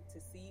also get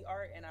to see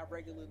art, and I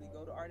regularly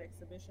go to art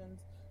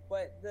exhibitions.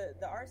 But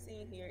the art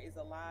scene here is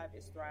alive,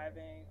 it's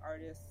thriving.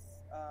 Artists,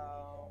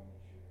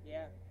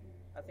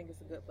 I think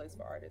it's a good place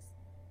for artists.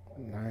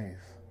 Nice.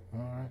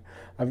 All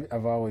right.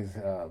 I've always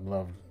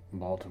loved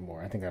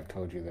Baltimore. I think I've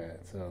told you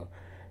that. So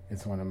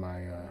it's one of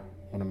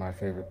my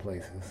favorite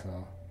places.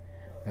 So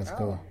that's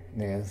cool.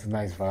 Yeah, it's a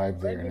nice vibe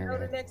there. Let me know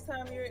the next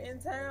time you're in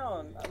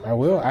town. I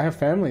will. I have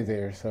family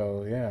there,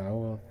 so yeah, I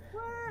will.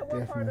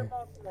 What part of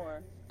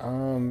Baltimore?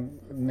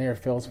 Near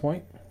Fells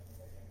Point.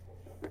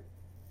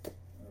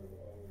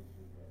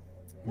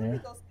 Let me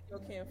go see your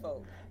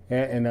kinfolk.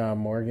 Yeah, in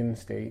Morgan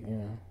State,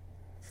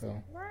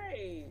 So.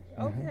 Right.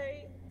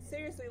 Okay.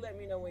 Seriously, let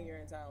me know when you're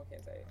in town,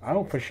 Kente.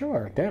 Oh, for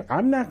sure.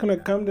 I'm not gonna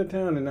come to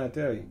town and not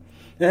tell you.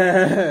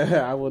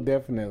 I will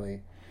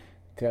definitely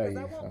tell you.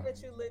 I won't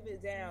let you live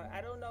it down.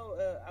 I don't know.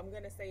 I'm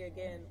gonna say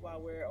again while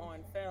we're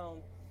on film.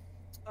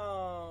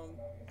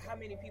 How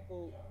many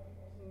people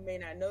may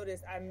not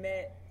notice? I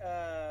met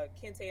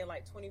Kente in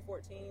like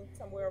 2014,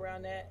 somewhere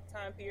around that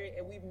time period,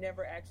 and we've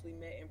never actually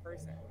met in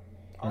person.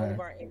 All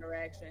of our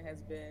interaction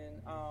has been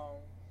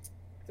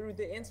through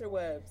the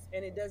interwebs,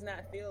 and it does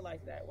not feel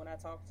like that when I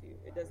talk to you.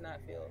 It does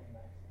not feel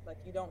like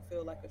you don't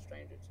feel like a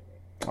stranger to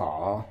me.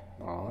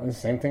 Aw. The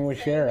same thing with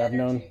Cher.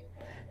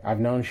 I've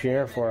known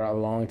Cher for a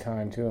long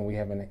time too, and we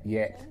haven't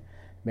yet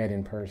met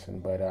in person.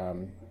 But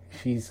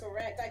she's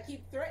correct. I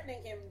keep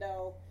threatening him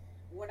though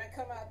when I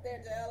come out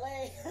there to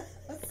LA.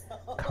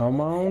 So, come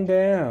on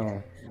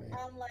down.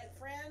 I'm like,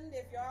 friend,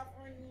 if you're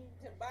offering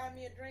to buy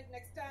me a drink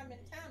next time in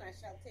town, I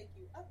shall take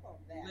you up on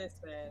that.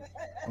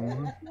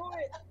 Listen.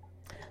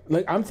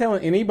 Look, I'm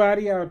telling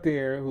anybody out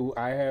there who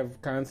I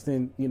have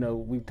constant,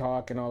 we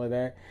talk and all of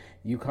that,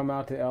 you come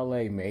out to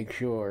LA, make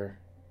sure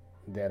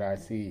that I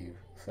see you.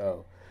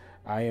 So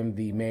I am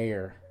the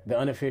mayor, the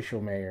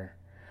unofficial mayor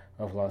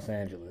of Los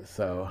Angeles.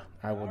 So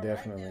I will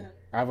definitely,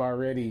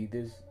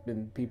 there's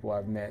been people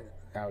I've met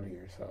out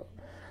here.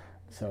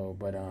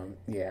 But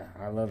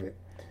I love it.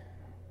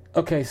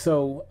 Okay.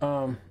 So,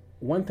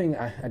 one thing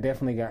I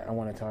definitely I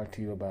want to talk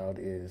to you about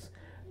is,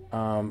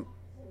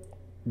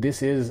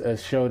 this is a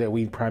show that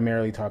we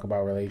primarily talk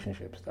about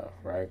relationship stuff,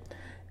 right?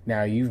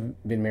 Now, you've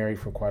been married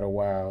for quite a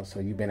while,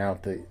 so you've been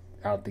out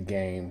the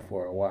game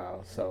for a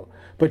while. So,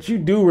 but you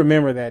do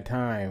remember that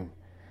time,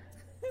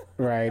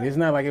 right? It's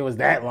not like it was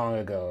that long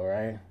ago,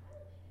 right?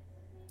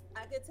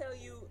 I could tell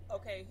you,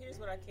 okay, here's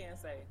what I can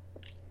say.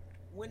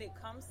 When it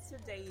comes to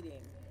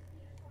dating,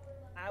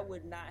 I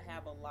would not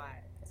have a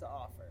lot to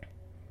offer.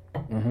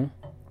 Mm-hmm.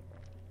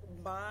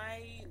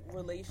 My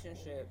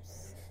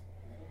relationships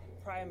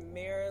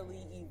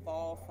primarily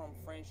evolve from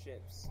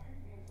friendships.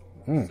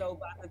 So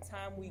by the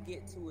time we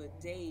get to a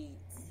date,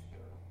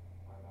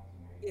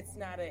 it's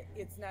not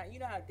you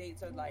know how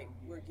dates are like,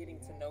 we're getting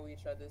to know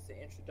each other, it's an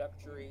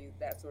introductory,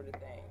 that sort of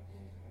thing.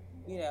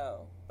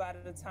 By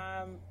the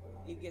time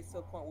it gets to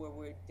a point where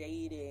we're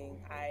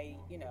dating, I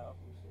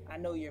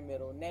know your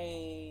middle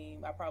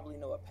name. I probably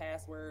know a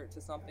password to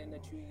something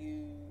that you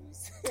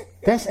use.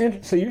 That's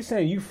interesting. So you're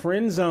saying you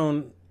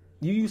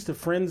used to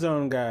friend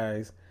zone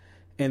guys,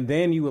 and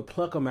then you would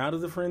pluck them out of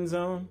the friend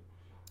zone?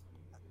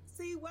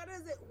 See, why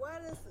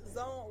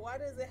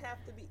does it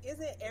have to be?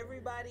 Isn't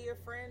everybody a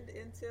friend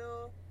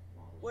until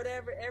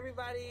whatever?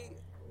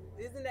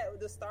 Isn't that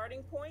the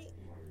starting point?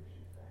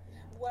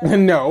 Well,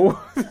 no.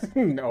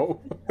 No.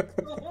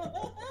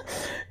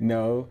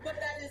 But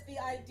that is the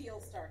ideal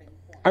starting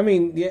point. I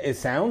mean, yeah, it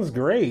sounds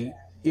great,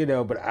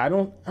 but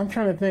I'm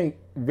trying to think.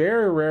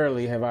 Very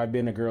rarely have I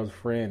been a girl's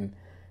friend,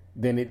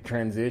 then it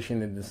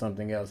transitioned into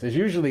something else. It's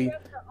usually...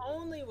 That's the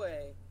only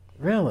way.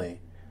 Really?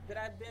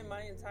 that I've been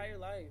my entire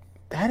life.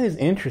 That is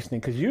interesting,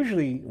 because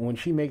usually when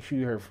she makes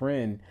you her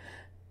friend,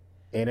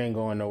 it ain't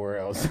going nowhere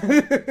else. You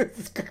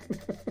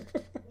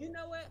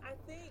know what? I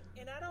think,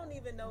 and I don't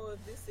even know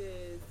if this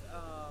is.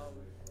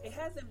 It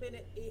hasn't been.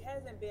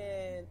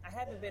 I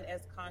haven't been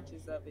as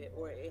conscious of it,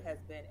 or it has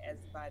been as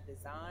by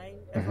design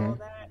as all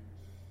that.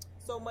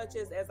 So much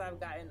as I've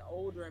gotten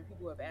older and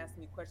people have asked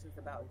me questions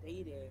about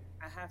dating,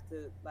 I have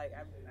to like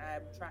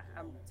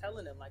I'm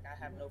telling them like I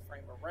have no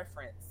frame of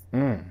reference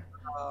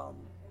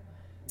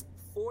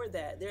for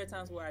that. There are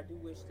times where I do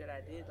wish that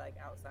I did like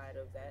outside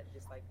of that,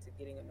 just like to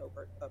getting to know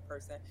a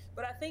person.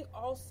 But I think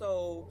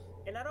also,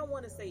 and I don't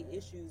want to say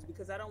issues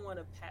because I don't want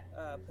to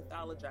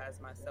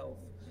pathologize myself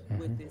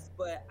with this,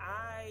 but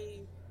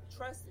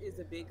trust is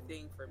a big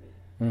thing for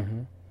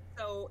me.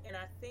 So, and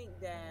I think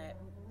that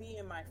me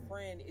and my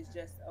friend is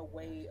just a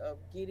way of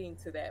getting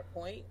to that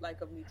point,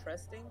 like of me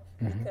trusting,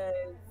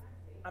 because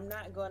I'm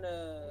not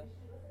gonna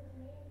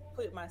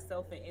put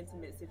myself in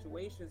intimate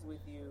situations with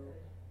you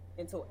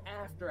until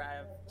after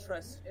I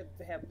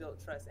have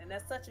built trust. And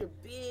that's such a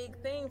big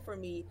thing for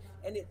me,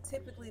 and it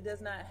typically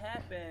does not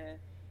happen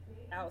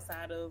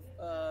outside of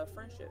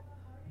friendship.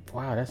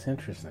 Wow, that's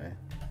interesting.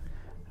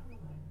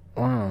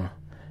 Wow.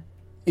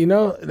 You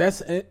know,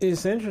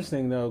 it's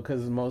interesting though,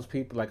 because most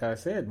people, like I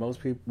said,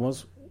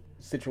 most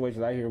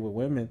situations I hear with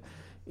women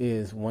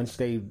is once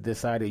they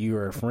decide that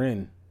you're a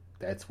friend,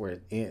 that's where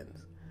it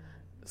ends.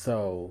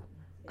 So,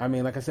 I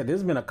mean, like I said,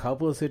 there's been a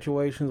couple of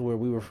situations where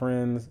we were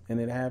friends and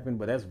it happened,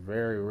 but that's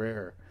very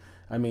rare.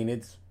 I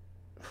mean,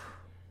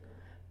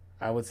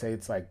 I would say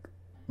it's like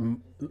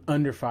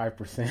under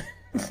 5%.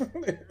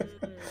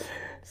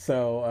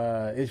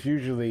 So it's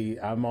usually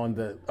I'm on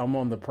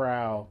the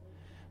prowl.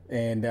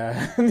 And,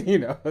 you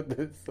know,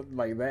 something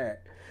like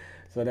that.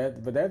 So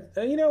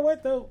you know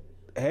what though?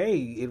 Hey,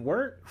 it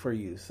worked for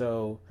you.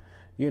 So,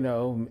 you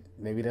know,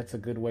 maybe that's a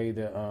good way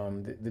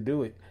to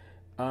do it.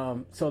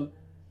 So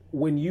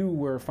when you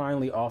were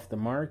finally off the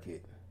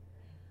market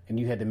and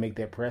you had to make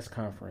that press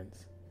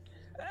conference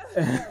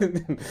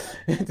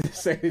to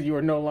say that you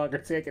were no longer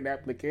taking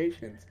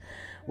applications,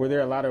 were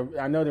there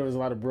I know there was a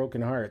lot of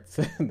broken hearts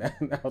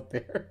out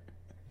there.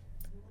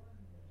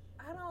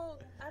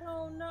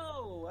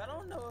 I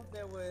don't know if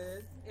there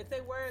was. If they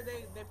were,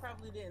 they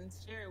probably didn't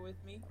share it with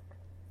me.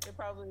 They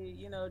probably,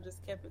 you know,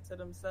 just kept it to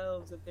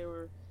themselves. If there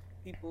were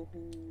people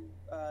who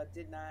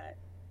did not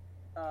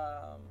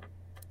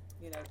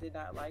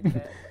like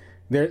that.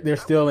 They're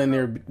still in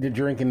there. They're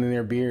drinking in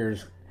their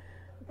beers.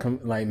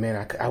 Like,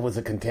 man, I was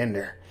a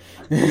contender.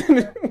 I'll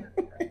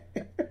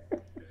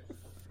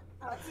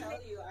tell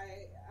you,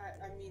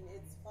 I mean,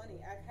 it's funny.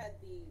 I've had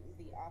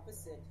the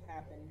opposite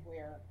happen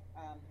where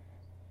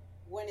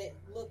when it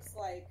looks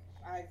like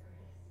I've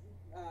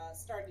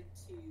started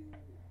to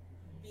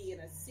be in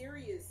a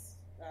serious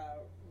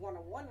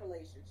one-on-one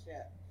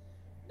relationship,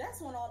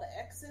 that's when all the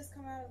exes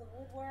come out of the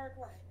woodwork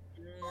like,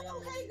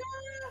 oh, hey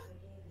girl,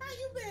 how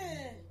you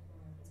been?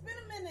 It's been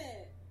a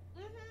minute.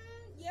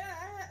 Yeah,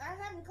 I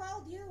haven't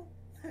called you.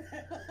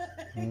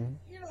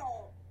 You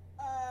know,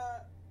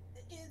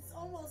 it's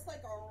almost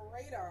like a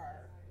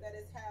radar that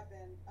has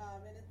happened,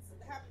 and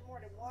it's happened more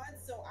than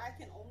once, so I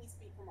can only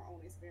speak from my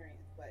own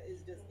experience, but it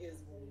just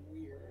is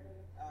weird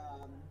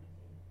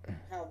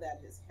how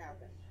that has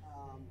happened.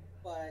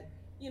 But,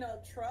 you know,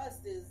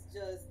 trust is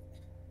just,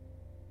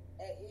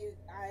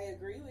 I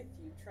agree with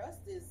you,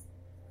 trust is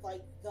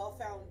like the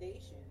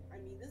foundation. I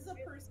mean, this is a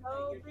person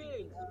that you're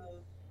thinking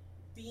of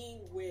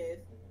being with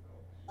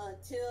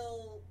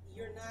until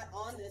you're not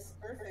on this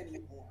earth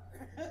anymore.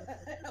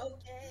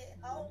 Okay?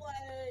 I'm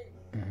like,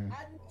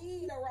 I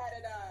need a ride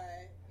or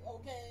die,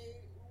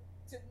 okay,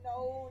 to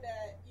know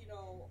that, you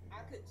know,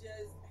 I could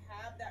just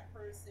have that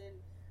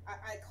person.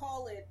 I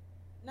call it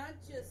not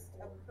just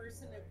a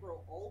person to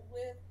grow old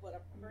with, but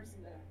a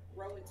person to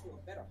grow into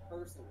a better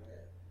person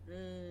with.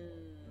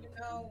 You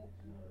know,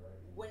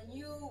 when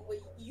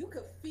you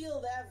could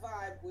feel that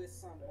vibe with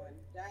someone,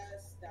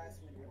 that's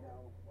when you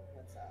know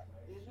what's up.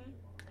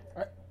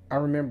 I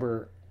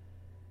remember,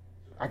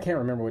 I can't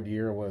remember what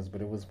year it was,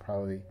 but it was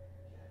probably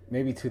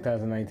maybe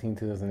 2019,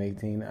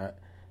 2018.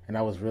 And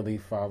I was really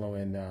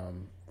following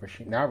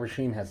Rasheem. Now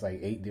Rasheem has like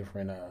 8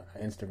 different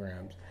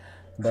Instagrams.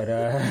 But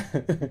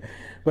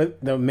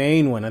but the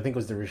main one, I think,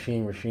 was the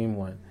Rasheem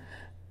one.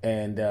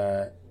 And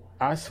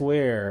I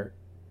swear,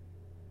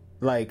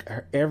 like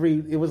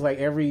it was like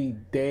every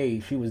day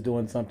she was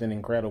doing something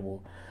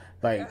incredible.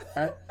 Like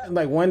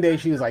like one day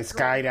she was like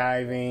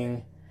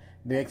skydiving.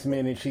 The next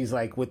minute she's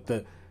like with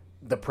the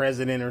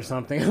president or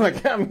something.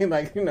 Like, I mean,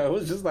 like, you know, it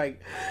was just like,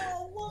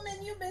 oh, woman,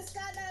 you've been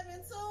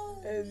skydiving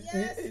too.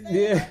 Yes,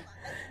 yeah.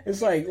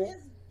 It's like,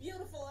 it's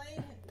beautiful,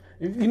 ain't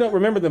it? You know,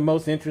 remember the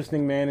most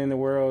interesting man in the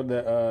world,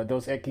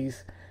 Dos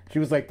Equis? She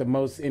was like the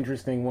most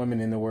interesting woman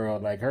in the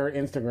world. Like her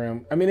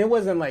Instagram, I mean, it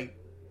wasn't like,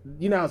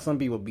 you know how some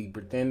people be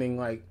pretending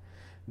like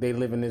they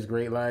live in this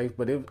great life,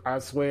 but I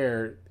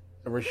swear,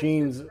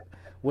 Rasheem's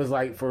was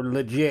like for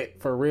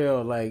legit, for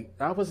real. Like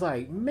I was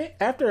like, man,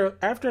 after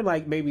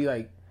like maybe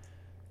like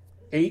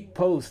 8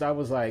 posts, I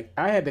was like,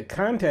 I had to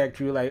contact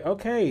you. Like,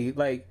 okay,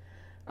 like,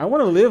 I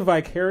want to live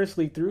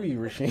vicariously through you,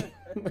 Rasheem.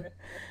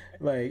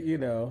 Like, you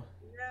know.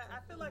 Yeah, I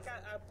feel like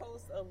I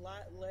post a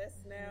lot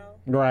less now.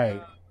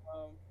 Right.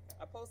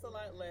 I post a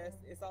lot less.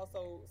 It's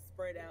also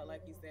spread out,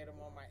 like you said. I'm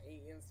on my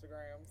 8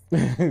 Instagrams.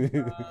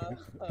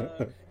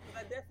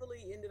 I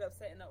definitely ended up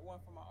setting up one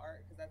for my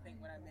art because I think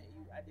when I met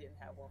you, I didn't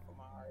have one for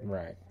my art.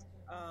 Right.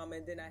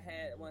 And then I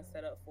had one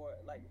set up for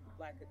like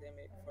Black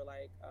academic for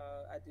like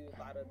I do a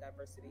lot of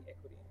diversity,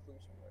 equity,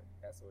 inclusion work,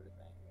 that sort of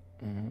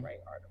thing.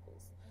 Write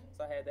articles.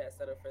 So I had that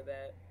set up for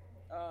that.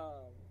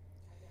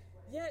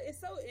 Yeah, it's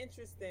so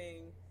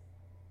interesting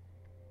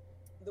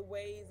the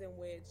ways in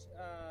which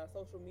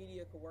social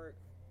media could work.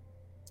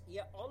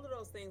 Yeah, all of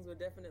those things were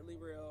definitely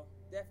real.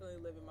 Definitely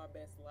living my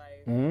best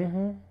life.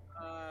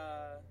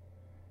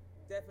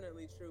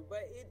 Definitely true.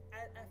 But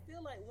I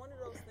feel like one of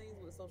those things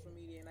with social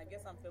media, and I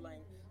guess I'm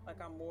feeling like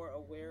I'm more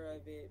aware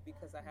of it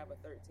because I have a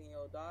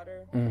 13-year-old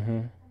daughter.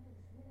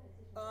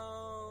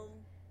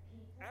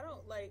 I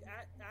don't like.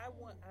 I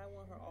want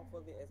her off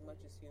of it as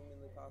much as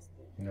humanly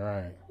possible.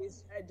 Right.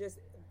 I just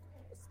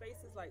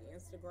spaces like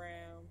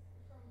Instagram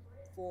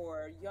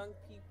for young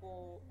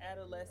people,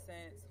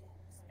 adolescent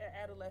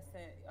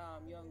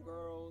young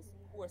girls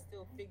who are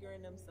still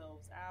figuring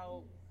themselves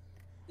out.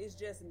 It's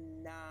just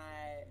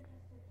not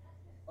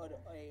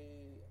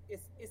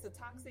it's a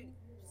toxic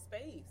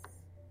space.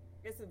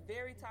 It's a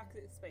very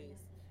toxic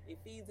space. It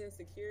feeds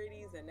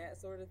insecurities and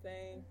that sort of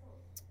thing.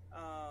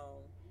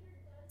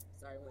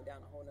 Sorry, went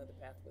down a whole nother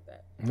path with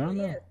that. No.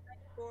 Yes,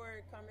 thanks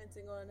for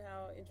commenting on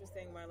how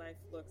interesting my life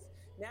looks.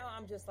 Now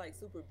I'm just like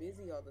super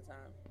busy all the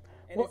time,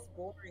 and it's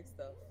boring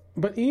stuff.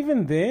 But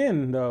even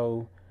then,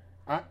 though,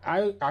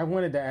 I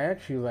wanted to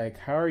ask you, like,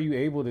 how are you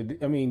able to?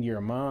 I mean, you're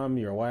a mom,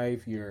 you're a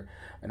wife, you're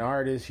an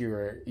artist, you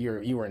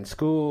were in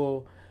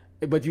school,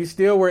 but you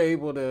still were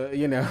able to,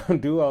 you know,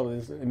 do all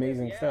this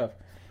amazing stuff.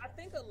 I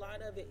think a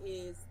lot of it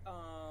is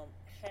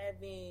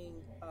having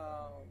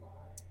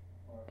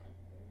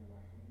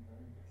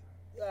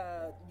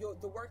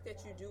the work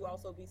that you do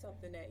also be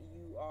something that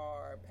you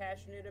are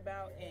passionate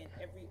about, and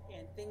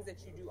things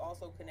that you do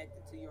also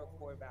connected to your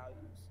core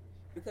values,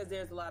 because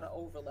there's a lot of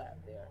overlap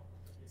there.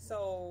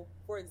 So,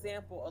 for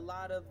example, a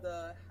lot of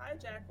the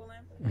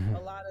Jacqueline, a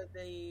lot of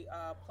the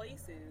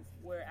places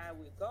where I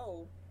would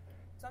go,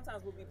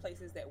 sometimes would be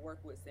places that work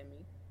would send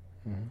me.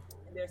 And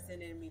they're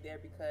sending me there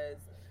because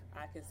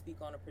I can speak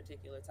on a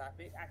particular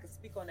topic. I can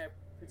speak on that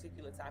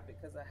particular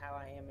topic because of how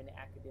I am in the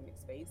academic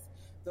space.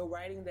 The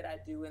writing that I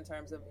do in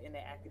terms of in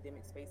the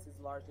academic space is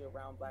largely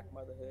around Black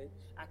motherhood.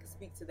 I can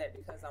speak to that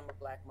because I'm a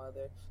Black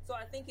mother. So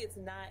I think it's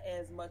not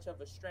as much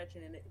of a stretch,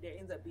 and there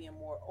ends up being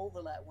more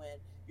overlap when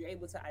you're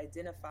able to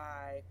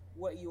identify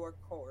what your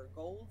core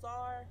goals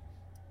are,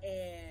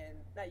 and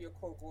not your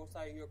core goals,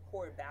 sorry, your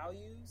core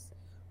values.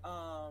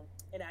 And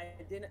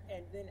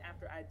then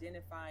after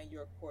identifying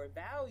your core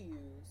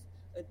values,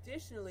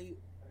 additionally,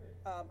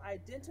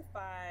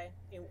 identify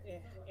in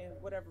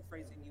whatever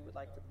phrasing you would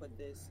like to put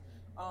this,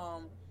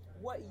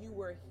 what you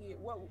were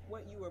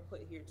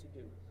put here to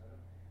do,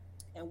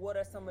 and what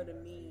are some of the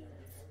means.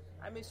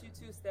 I miss you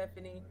too,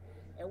 Stephanie.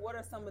 And what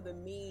are some of the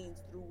means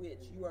through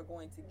which you are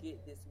going to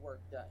get this work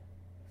done?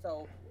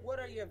 So, what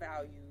are your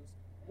values?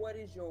 What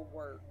is your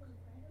work?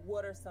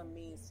 What are some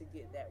means to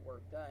get that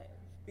work done?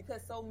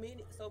 Because so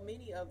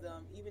many of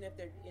them, even if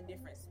they're in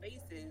different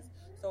spaces,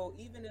 so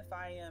even if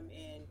I am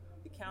in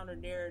the counter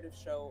narrative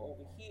show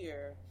over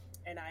here,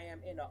 and I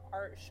am in an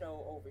art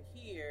show over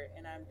here,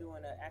 and I'm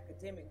doing an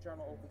academic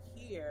journal over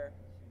here,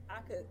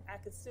 I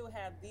could still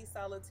have the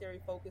solitary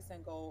focus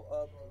and goal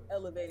of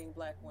elevating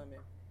Black women.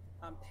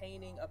 I'm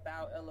painting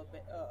about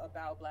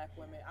Black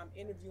women. I'm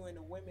interviewing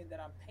the women that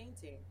I'm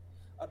painting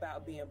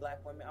about being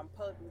Black women. I'm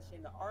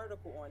publishing the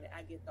article on it.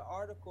 I get the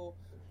article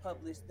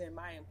published, then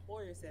my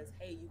employer says,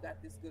 hey, you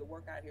got this good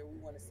work out here. We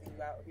want to send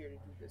you out here to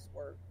do this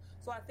work.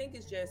 So I think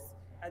it's just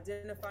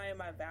identifying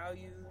my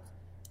values,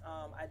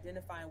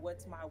 identifying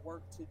what's my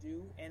work to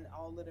do, and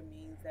all of the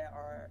means that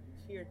are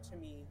here to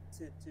me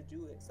to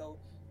do it. So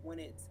when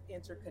it's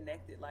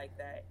interconnected like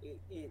that,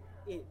 it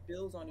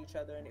builds on each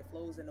other and it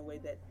flows in a way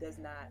that does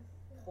not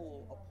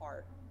pull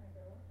apart.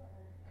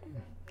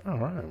 All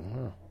right.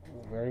 Wow.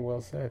 Very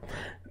well said.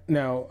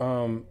 Now,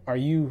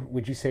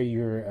 would you say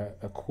you're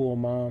a cool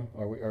mom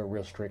or a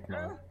real strict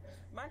mom?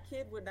 My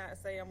kid would not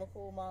say I'm a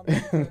cool mom.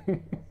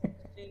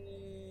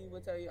 She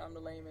would tell you I'm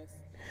the lamest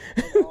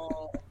of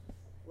all,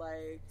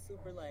 like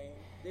super lame.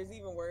 There's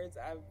even words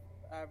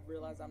I've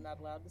realized I'm not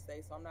allowed to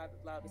say, so I'm not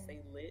allowed to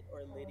say lit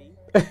or litty.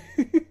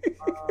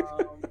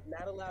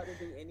 Not allowed to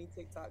do any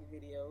TikTok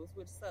videos,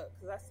 which sucks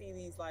because I see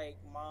these like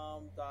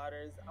mom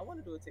daughters. I want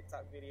to do a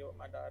TikTok video with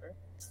my daughter.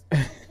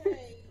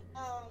 Okay,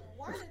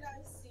 why did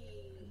I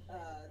see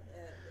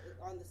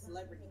on the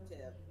celebrity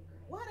tip?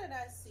 Why did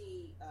I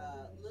see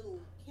little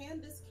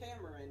Candace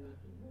Cameron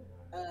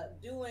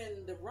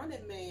doing the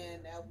Running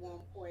Man at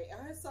one point?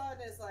 I saw it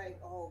as like,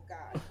 oh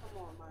God,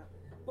 come on, Mom.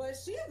 But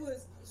she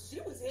was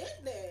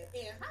hitting it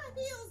in high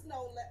heels,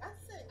 no less. I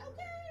said,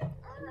 okay,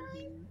 all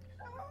right.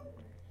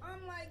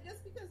 I'm like,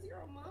 just because you're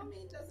a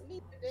mommy doesn't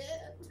mean you're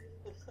dead.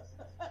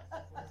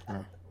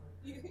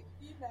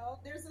 You know,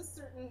 there's a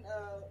certain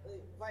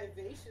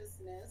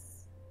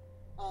vivaciousness.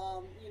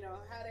 You know,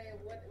 how they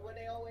what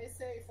they always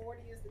say,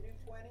 40 is the new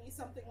 20,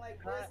 something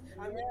like this.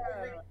 I mean,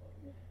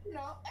 you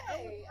know,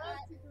 hey, I would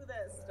love to do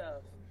that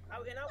stuff.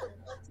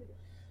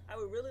 I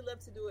would really love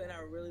to do it, and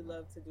I would really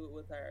love to do it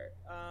with her.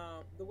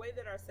 The way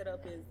that our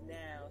setup is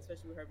now,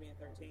 especially with her being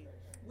 13,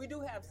 we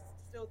do have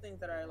still things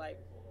that are like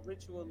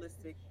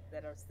ritualistic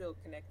that are still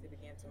connected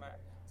again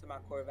to my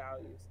core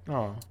values.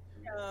 Oh.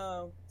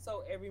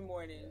 So every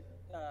morning,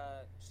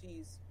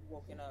 she's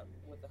woken up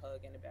with a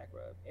hug and a back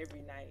rub.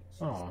 Every night,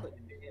 she's put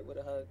in bed with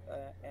a hug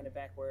and a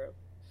back rub.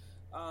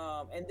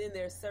 And then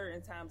there's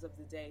certain times of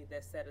the day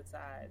that's set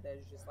aside that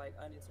is just like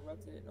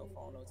uninterrupted, no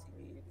phone, no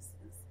TV.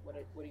 What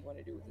do you want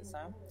to do with this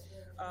time?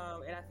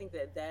 And I think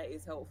that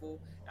is helpful.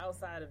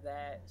 Outside of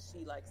that,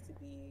 she likes to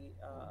be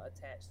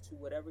attached to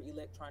whatever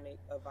electronic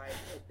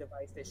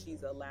device that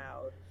she's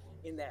allowed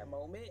in that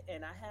moment.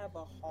 And I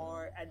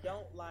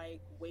don't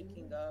like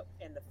waking up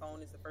and the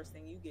phone is the first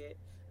thing you get.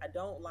 I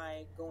don't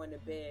like going to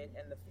bed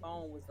and the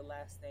phone was the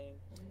last thing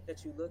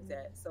that you looked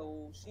at.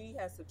 So she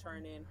has to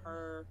turn in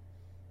her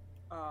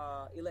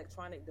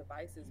electronic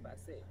devices by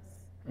 6.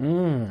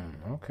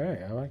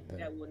 Okay, I like that.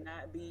 That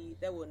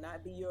will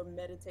not be your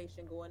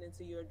meditation going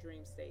into your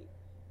dream state.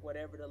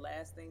 Whatever the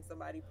last thing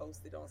somebody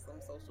posted on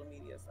some social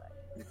media site.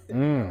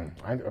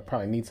 I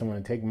probably need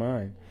someone to take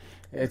mine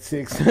at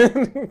 6. Me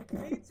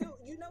too.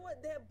 You know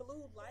what? That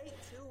blue light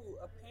too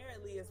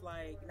apparently is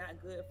like not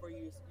good for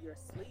your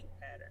sleep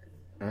pattern.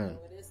 No,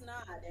 it is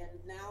not. And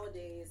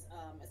nowadays,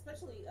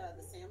 especially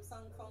the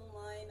Samsung phone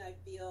line, I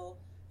feel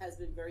has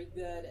been very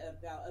good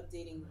about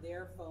updating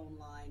their phone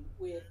line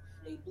with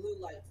a blue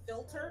light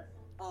filter.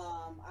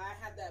 I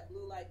have that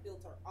blue light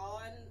filter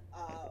on,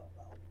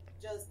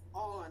 just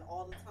on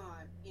all the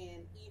time.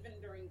 And even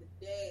during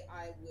the day,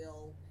 I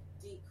will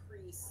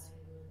decrease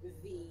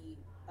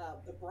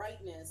the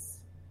brightness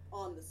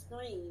on the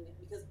screen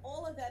because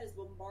all of that is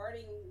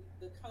bombarding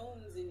the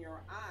cones in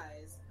your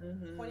eyes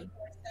 24/7.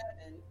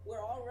 We're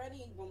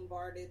already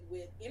bombarded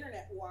with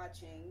internet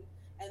watching.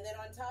 And then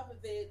on top of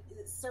it,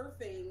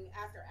 surfing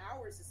after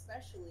hours,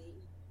 especially,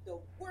 the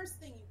worst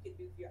thing you can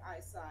do for your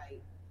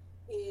eyesight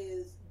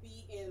is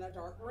be in a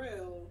dark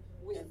room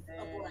with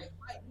a bright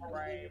light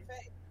in your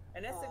face.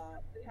 And that's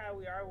exactly how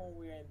we are when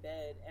we're in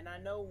bed. And I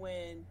know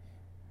when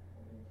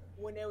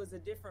there was a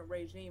different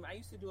regime, I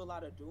used to do a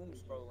lot of doom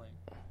scrolling.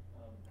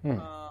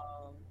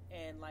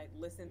 And like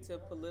listen to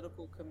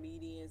political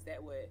comedians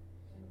that would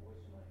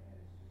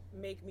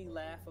make me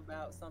laugh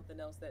about something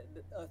else,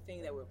 a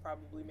thing that would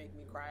probably make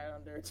me cry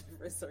under a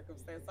different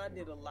circumstance. I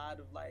did a lot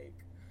of like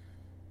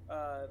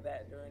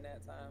that during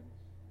that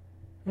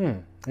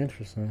time.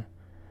 Interesting.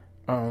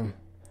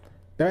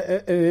 That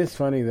it is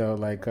funny though.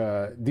 Like,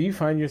 do you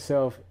find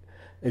yourself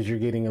as you're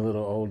getting a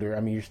little older? I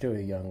mean, you're still a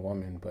young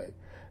woman, but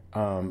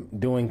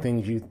doing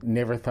things you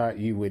never thought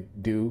you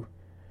would do,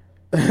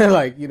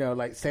 like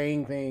like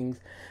saying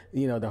things,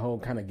 the whole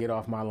kind of get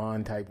off my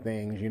lawn type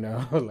things,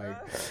 like.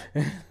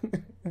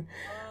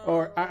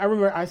 Or I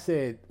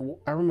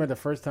remember the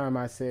first time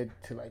I said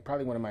to like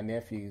probably one of my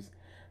nephews,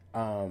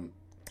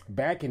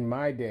 back in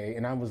my day,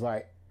 and I was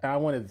like, I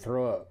wanted to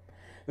throw up.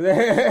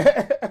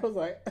 I was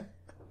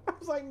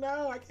like,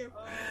 no, I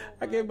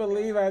can't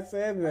believe I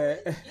said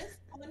that. It's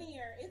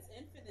funnier. It's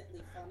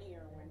infinitely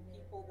funnier when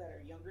people that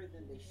are younger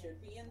than they should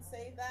be and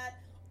say that.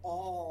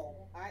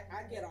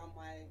 I get on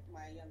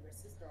my younger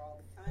sister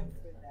all the time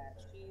for that.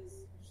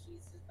 She's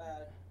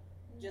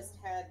just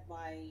had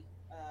my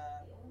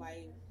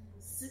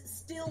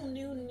still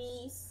new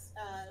niece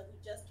who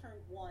just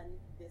turned 1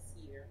 this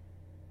year.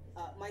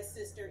 My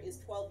sister is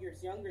 12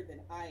 years younger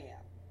than I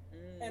am,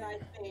 and I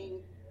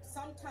think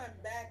sometime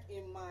back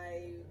in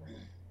my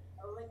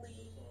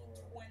early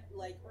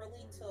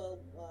to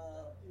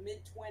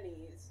mid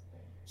 20s,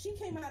 she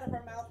came out of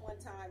her mouth one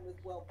time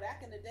with, "Well,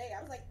 back in the day,"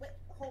 I was like, "Wait,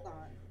 hold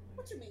on,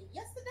 what you mean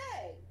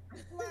yesterday?"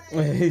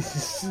 Like,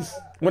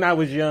 when I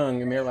was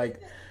young, and they're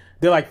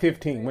like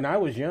 15. When I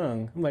was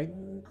young, I'm like,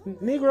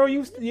 Negro,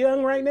 you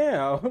young right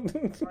now.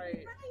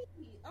 Right.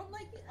 I'm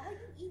like, are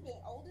you even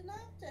old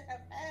enough to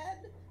have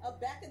had a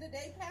back in the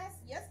day past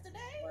yesterday?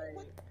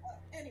 Right.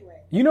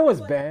 Anyway. You know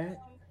what's bad?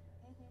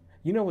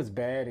 You know what's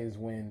bad is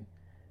when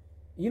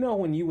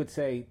you would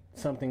say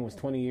something was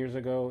 20 years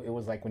ago, it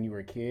was like when you were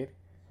a kid.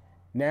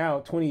 Now,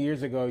 20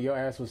 years ago, your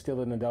ass was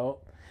still an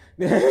adult.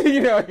 You're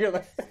like... In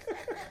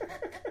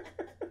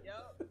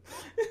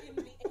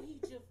the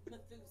age of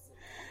Methuselah.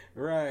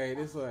 Right.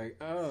 It's like,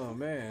 oh,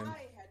 man.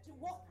 I had to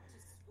walk to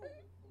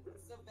school.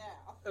 So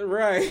now.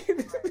 Right.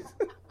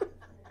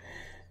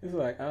 It's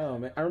like, oh,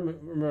 man. I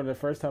remember the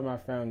first time I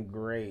found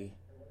gray.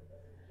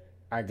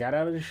 I got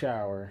out of the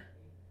shower,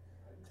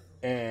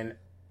 and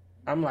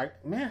I'm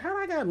like, man, how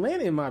I got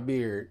lint in my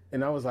beard?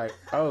 And I was like,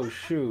 oh,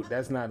 shoot,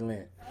 that's not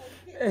lint.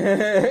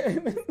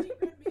 Behind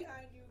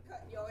you,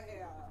 cut your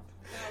hair off.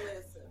 Now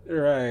listen.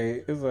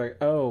 Right. It's like,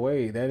 oh,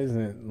 wait, that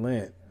isn't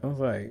lint. I was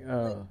like,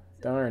 oh,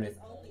 darn it. It's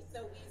only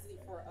so easy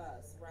for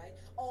us, right?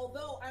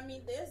 Although, I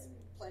mean, there's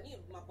plenty of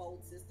my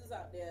bold sisters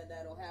out there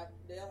they'll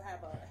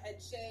have a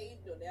head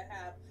shaved or they'll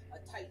have a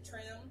tight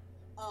trim.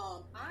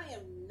 I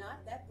am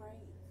not that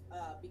brave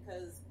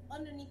because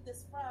underneath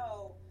this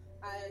fro,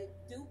 I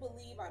do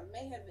believe I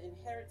may have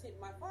inherited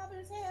my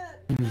father's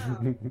head.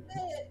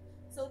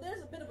 So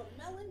there's a bit of a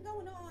melon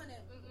going on,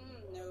 and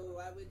no,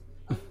 I would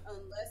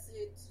unless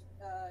it,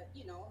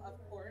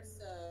 of course,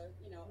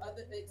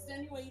 other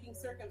extenuating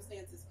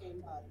circumstances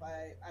came up.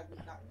 I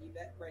would not be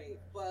that brave,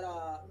 but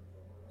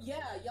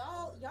yeah,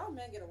 y'all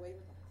men get away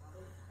with it.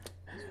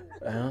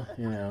 Well,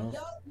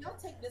 y'all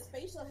take this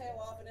facial hair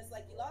off, and it's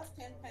like you lost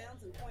 10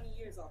 pounds and 20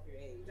 years off your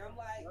age. I'm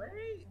like,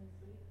 right?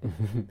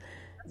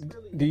 That's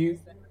really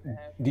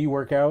do you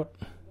work out?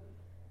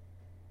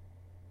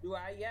 Do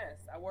I?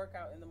 Yes, I work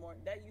out in the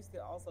morning. That used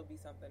to also be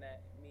something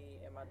that me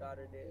and my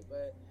daughter did,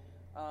 but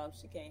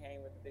she can't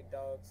hang with the big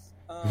dogs.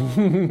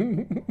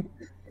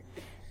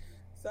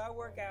 So I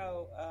work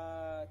out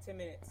 10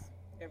 minutes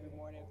every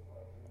morning.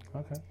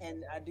 Okay.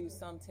 And I do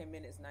some 10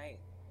 minutes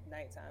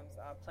nighttime.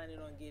 So I'm planning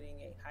on getting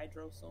a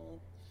hydro soon.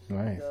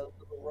 Nice. The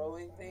little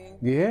rowing thing.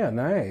 Yeah,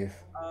 nice.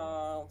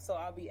 So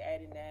I'll be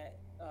adding that.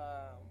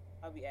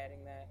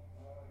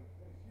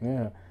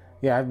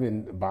 Yeah, I've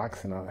been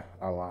boxing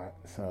a lot,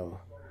 so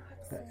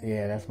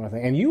yeah, that's my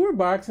thing. And you were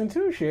boxing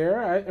too,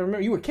 Cher. I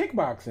remember you were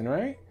kickboxing,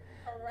 right?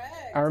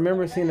 Correct. I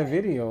remember seeing a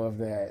video of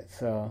that.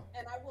 So.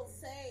 And I will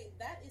say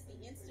that is the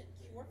instant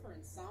cure for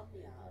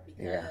insomnia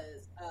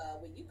because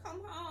when you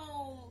come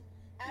home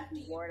after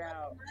you work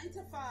out 9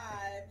 to 5,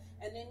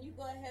 and then you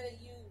go ahead and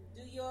you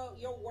do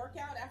your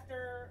workout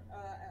after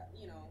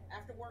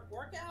work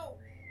workout.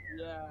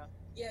 Yeah.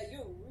 Yeah,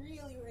 you're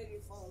really ready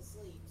to fall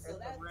asleep. So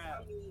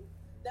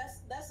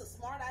that's a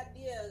smart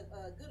idea.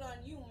 Good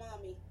on you,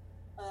 mommy.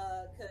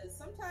 Because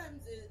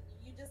sometimes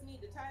you just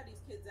need to tire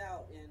these kids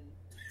out and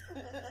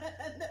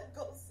then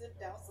go sit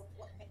down some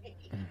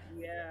play.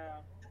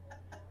 Yeah.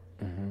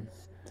 Mm-hmm.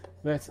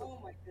 That's oh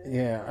my goodness.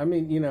 Yeah. I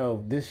mean,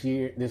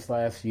 this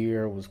last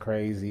year was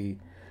crazy,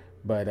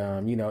 but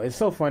it's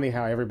so funny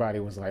how everybody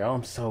was like, "Oh,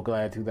 I'm so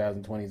glad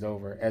 2020 is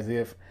over," as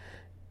if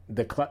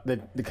the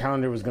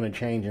calendar was going to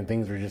change and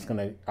things were just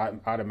going to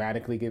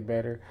automatically get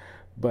better.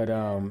 But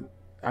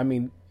I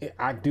mean,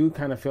 I do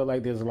kind of feel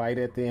like there's light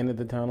at the end of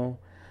the tunnel.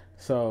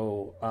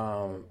 So,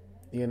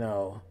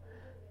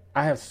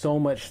 I have so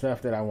much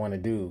stuff that I want to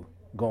do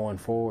going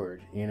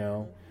forward,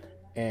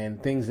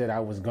 and things that I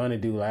was going to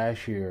do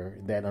last year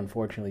that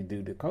unfortunately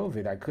due to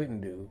COVID, I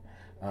couldn't do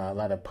a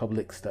lot of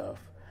public stuff.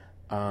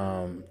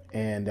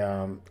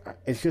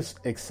 It's just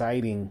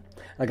exciting.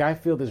 Like I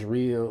feel this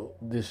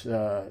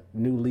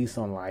new lease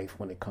on life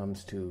when it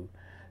comes to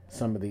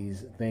some of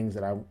these things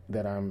that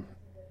I'm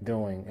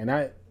doing. And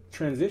I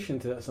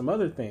transitioned to some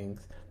other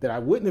things that I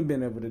wouldn't have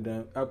been able to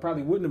do. I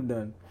probably wouldn't have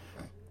done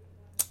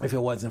if it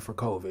wasn't for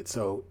COVID.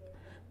 So,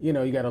 you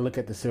got to look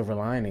at the silver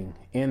lining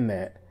in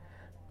that.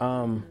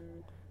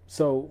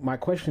 So my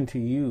question to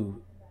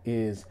you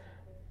is,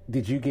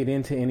 did you get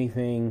into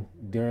anything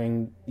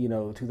during,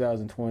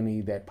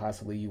 2020 that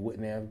possibly you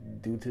wouldn't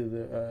have due to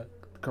the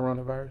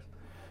coronavirus?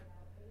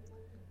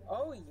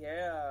 Oh,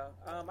 yeah.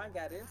 I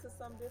got into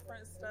some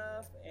different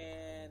stuff,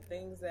 and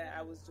things that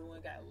I was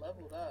doing got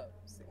leveled up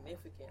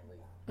significantly.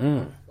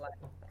 Like,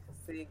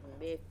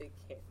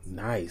 significant.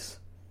 Nice.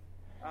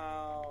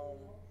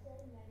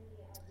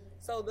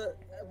 So the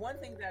one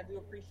thing that I do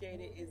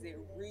appreciate is it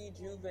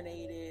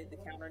rejuvenated the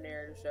counter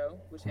narrative show,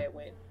 which had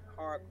went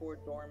hardcore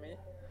dormant.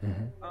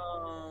 Mm-hmm.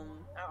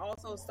 I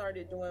also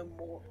started doing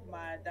more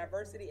my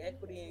diversity,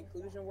 equity, and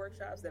inclusion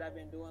workshops that I've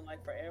been doing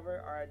like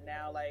forever are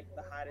now like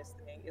the hottest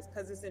thing. It's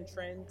because it's in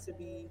trend to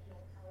be,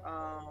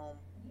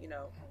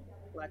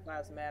 Black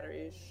Lives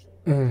Matter-ish.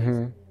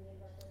 Mm-hmm.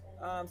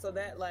 So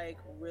that like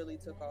really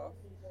took off.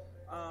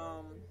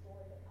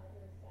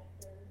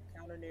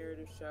 Counter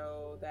narrative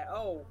show that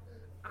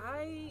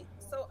I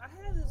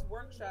had this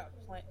workshop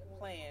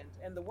planned,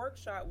 and the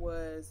workshop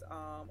was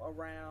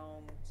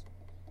around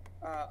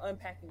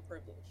unpacking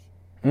privilege.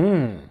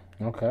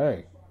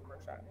 Okay.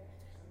 Workshop.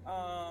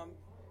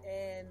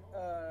 An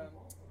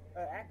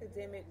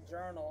academic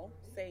journal,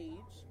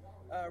 Sage,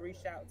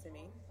 reached out to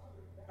me,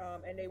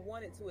 and they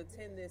wanted to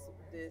attend this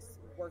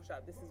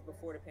workshop. This is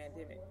before the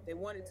pandemic. They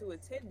wanted to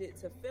attend it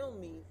to film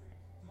me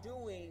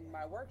doing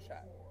my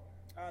workshop.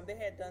 They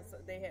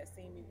had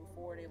seen me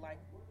before. They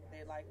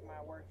liked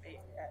my work.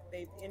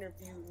 They've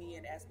interviewed me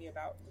and asked me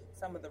about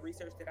some of the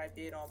research that I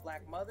did on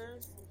Black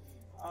mothers.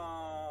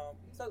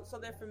 So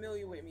they're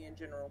familiar with me in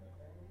general.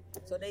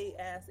 So they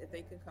asked if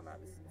they could come out.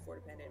 This is before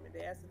the pandemic.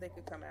 They asked if they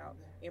could come out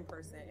in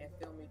person and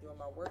film me doing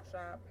my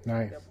workshop.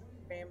 Nice. They'll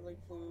family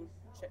food,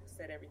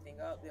 set everything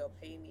up. They'll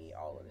pay me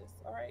all of this.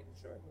 All right,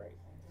 sure, great.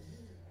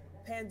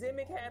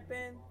 Pandemic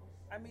happened.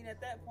 I mean, at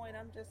that point,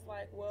 I'm just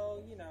like,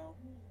 well,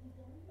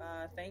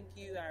 thank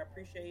you. I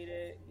appreciate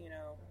it.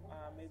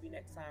 Maybe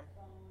next time.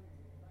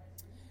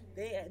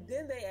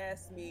 Then they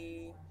asked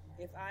me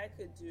if I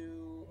could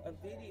do a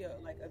video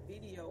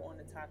on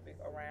the topic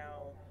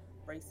around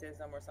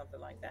racism or something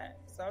like that.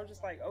 So I was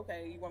just like,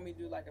 okay, you want me to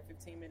do like a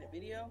 15-minute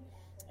video?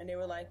 And they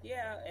were like,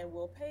 yeah, and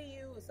we'll pay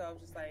you. So I was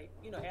just like,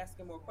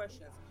 asking more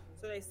questions.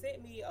 So they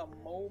sent me a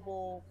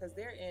mobile, because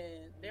they're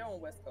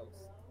on West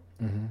Coast.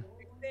 Mm-hmm.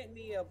 They sent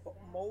me a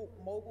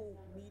mobile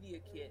media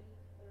kit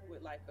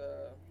with like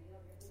a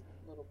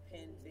little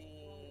pin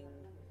thing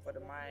for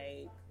the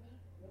mic,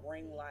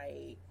 ring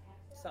light,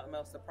 something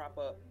else to prop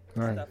up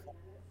stuff,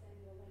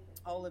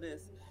 all of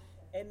this.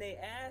 And they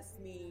asked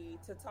me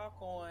to talk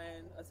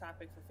on a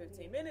topic for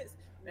 15 minutes.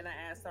 Then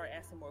I started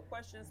asking more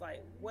questions,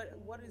 like, what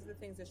is the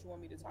things that you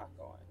want me to talk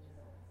on?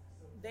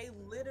 They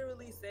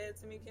literally said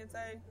to me,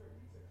 Kente,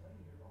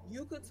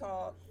 you could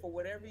talk for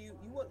whatever you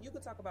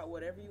could talk about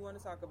whatever you want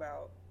to talk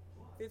about,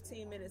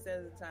 15 minutes at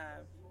a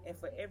time. And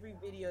for every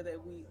video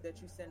that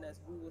you send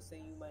us, we will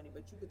send you money.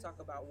 But you could talk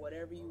about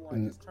whatever you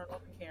want. Just turn on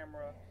the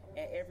camera,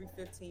 and every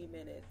 15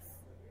 minutes,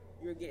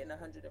 you're getting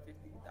 $150.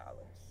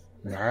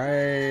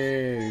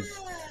 Nice.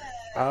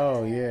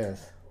 Oh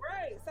yes.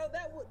 Right. So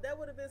that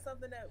would have been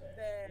something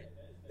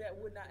that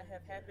would not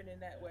have happened in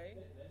that way.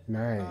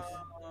 Nice.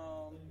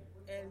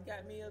 And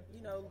got me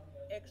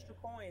extra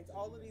coins.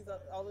 All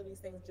of these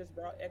things just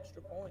brought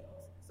extra coins.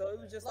 So it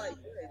was just like,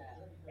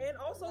 and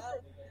also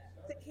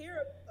to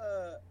hear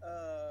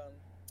an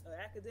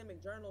academic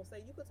journal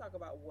say you could talk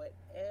about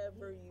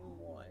whatever you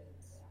want.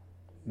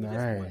 We just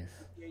want to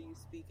hear you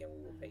speak, and we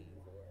will pay you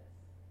for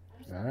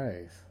it.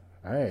 Nice.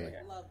 Hey.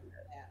 Love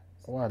that.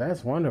 Wow,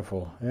 that's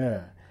wonderful.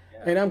 Yeah.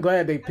 And I'm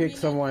glad they picked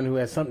someone who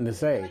has something to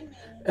say.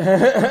 And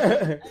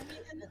the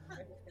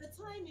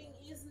timing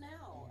is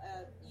now.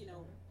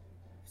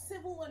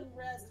 Civil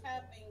unrest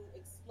having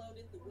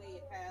exploded the way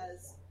it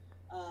has,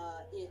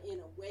 in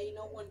a way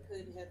no one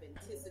could have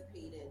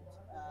anticipated,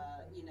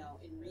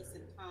 in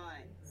recent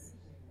times.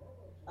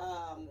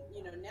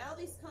 Now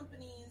these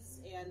companies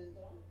and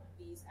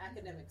these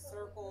academic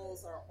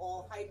circles are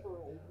all hyper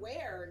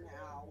aware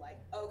now. Like,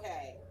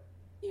 okay,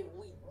 if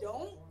we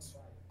don't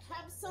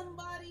have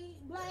somebody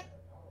Black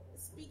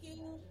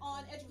speaking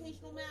on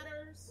educational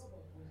matters,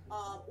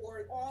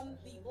 or on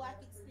the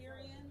Black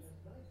experience,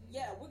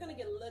 we're gonna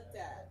get looked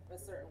at a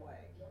certain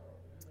way.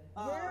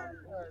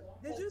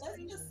 Did you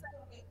let's just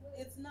say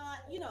it's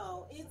not,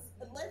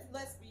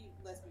 let's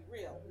be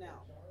real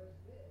now.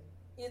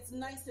 It's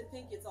nice to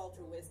think it's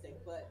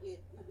altruistic, but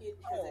it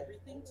has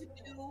everything to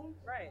do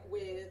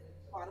with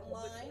bottom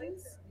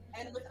lines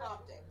and with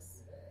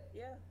optics.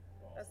 Yeah,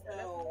 that's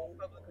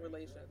public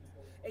relations.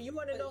 And you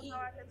want to know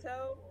how I can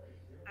tell?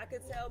 I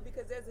can tell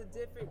because there's a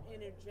different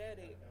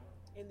energetic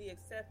in the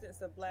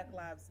acceptance of Black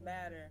Lives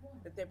Matter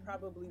that there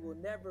probably will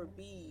never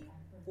be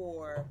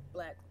for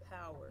Black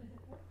power.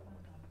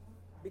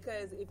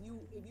 Because if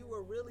you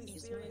were really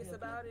serious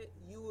about it,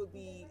 you would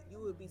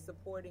be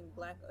supporting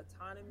Black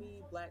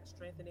autonomy, Black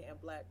strengthening,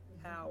 and Black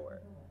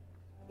power.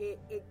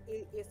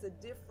 It's a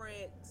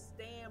different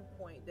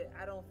standpoint that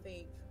I don't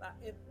think.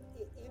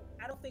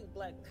 I don't think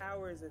Black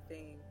power is a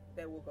thing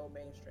that will go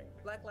mainstream.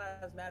 Black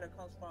Lives Matter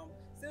comes from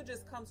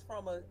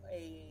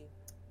a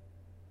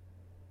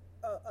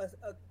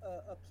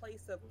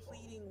place of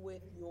pleading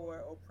with your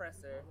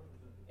oppressor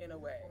in a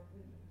way.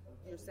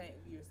 You're saying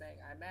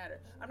I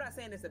matter. I'm not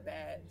saying it's a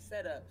bad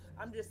setup.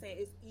 I'm just saying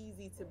it's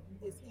easy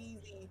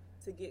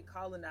to get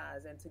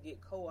colonized and to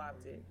get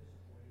co-opted.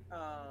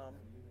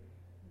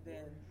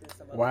 Than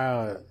some other.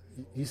 Wow,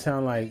 you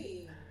sound like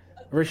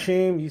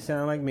Rasheem. You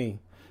sound like me.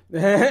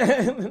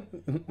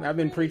 I've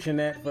been preaching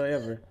that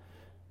forever.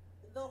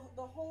 The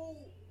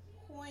whole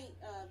point,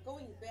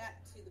 going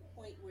back to the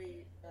point where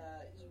you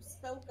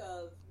spoke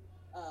of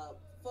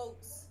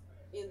folks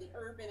in the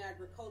urban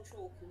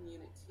agricultural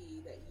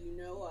community that you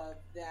know of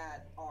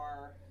that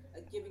are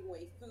giving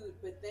away food,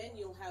 but then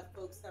you'll have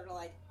folks that are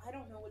like, I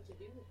don't know what to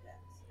do with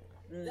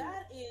this.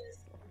 That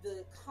is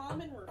the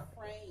common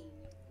refrain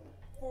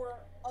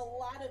for a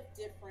lot of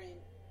different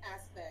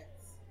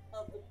aspects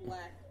of the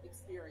Black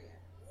experience.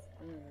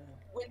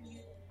 When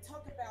you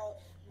talk about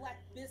Black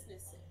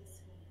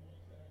businesses,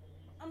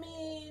 I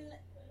mean,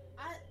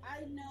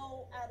 I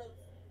know out of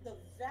the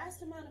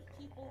vast amount of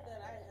people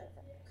that I have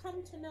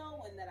come to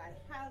know and that I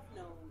have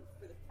known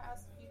for the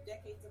past few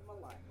decades of my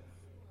life,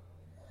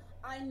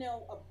 I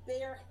know a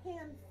bare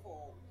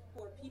handful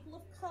who are people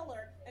of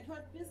color and who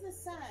have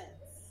business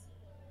sense.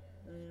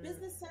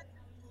 Business sense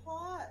is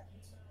taught.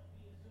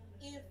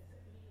 If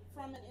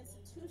from an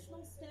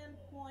institutional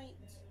standpoint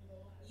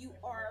you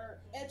are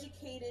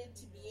educated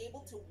to be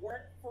able to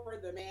work for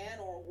the man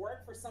or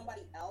work for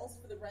somebody else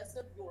for the rest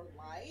of your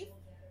life,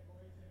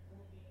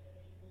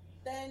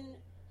 then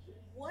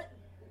what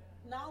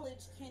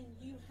knowledge can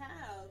you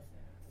have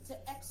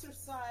to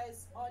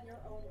exercise on your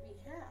own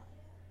behalf?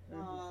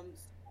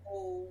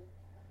 So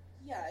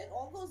yeah, it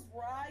all goes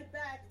right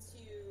back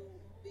to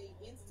the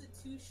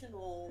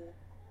institutional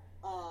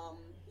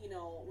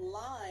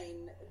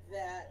line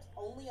that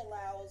only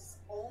allows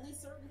only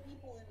certain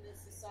people in this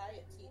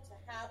society to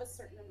have a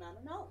certain amount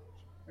of knowledge,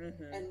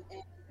 and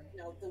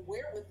the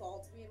wherewithal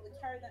to be able to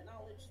carry that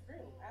knowledge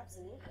through.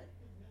 Absolutely.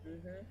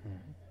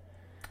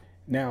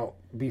 Now,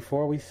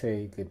 before we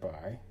say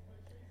goodbye,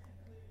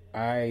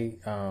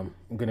 I'm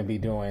going to be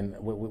doing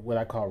what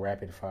I call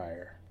rapid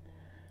fire.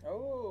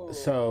 Oh.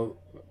 So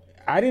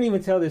I didn't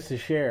even tell this to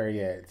Cher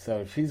yet.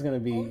 So she's going to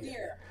be. Oh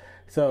dear.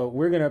 So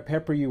we're going to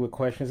pepper you with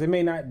questions. It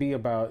may not be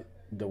about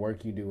the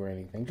work you do or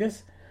anything.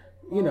 Just,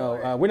 we're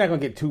not going to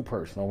get too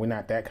personal. We're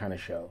not that kind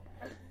of show.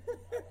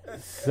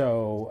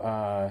 So,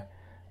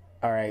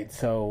 all right.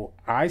 So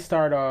I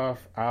start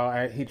off.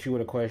 I'll hit you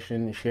with a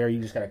question. Cher, you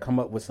just got to come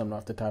up with something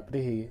off the top of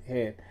the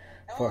head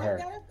for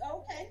her.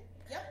 Okay.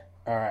 Yep.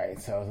 All right,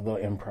 so it's a little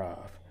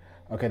improv.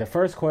 Okay, the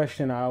first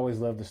question I always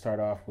love to start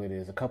off with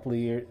is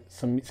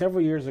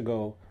several years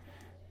ago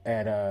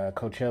at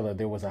Coachella,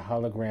 there was a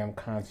hologram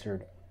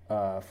concert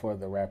for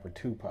the rapper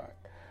Tupac.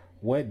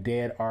 What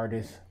dead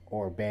artist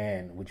or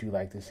band would you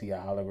like to see a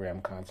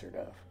hologram concert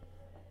of?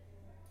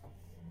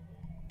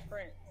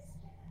 Prince.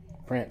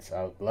 Prince,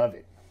 I love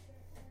it.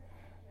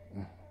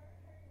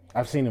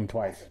 I've seen him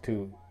twice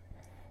too.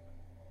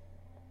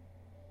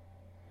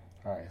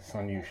 All right, it's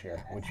on you,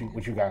 Cher.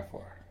 What you got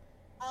for her?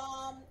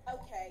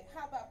 Okay.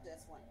 How about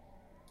this one?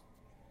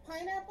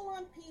 Pineapple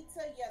on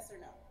pizza, yes or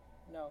no?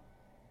 No.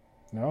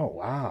 No,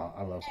 wow,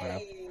 I love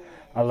pineapple. Hey.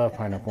 I love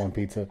pineapple on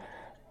pizza.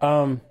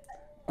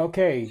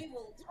 Okay. We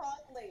will talk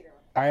later.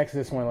 I asked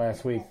this one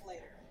last week.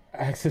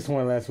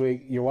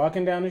 You're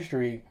walking down the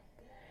street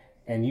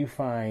and you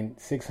find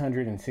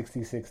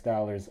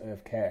 $666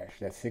 of cash.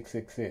 That's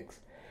 666.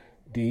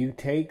 Do you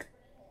take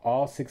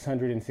all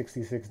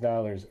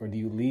 $666 or do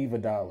you leave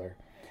 $1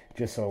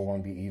 just so it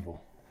won't be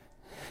evil?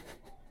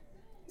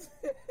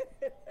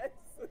 That's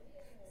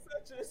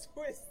such a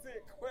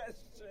twisted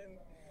question.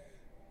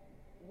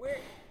 Where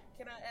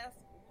can I ask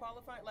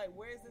qualifying? Like,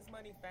 where is this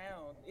money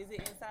found? Is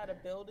it inside a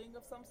building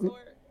of some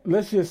sort?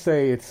 Let's just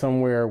say it's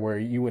somewhere where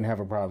you wouldn't have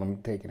a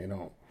problem taking it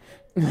home.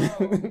 So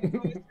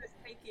it's just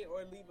take it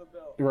or leave a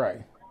bill.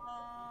 Right.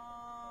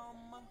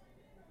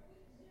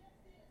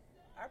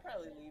 I'd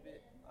probably leave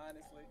it,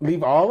 honestly.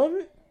 Leave all of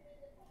it?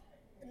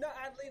 No,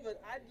 I'd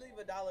leave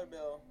a dollar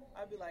bill.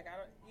 I'd be like, I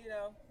don't,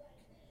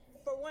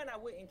 for one, I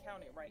wouldn't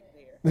count it right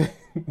there.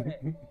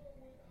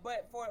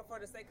 but for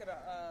the sake of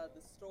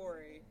the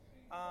story,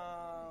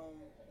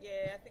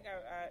 yeah, I think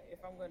I if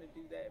I'm going to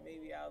do that,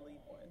 maybe I'll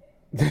leave one.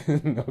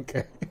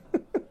 Okay.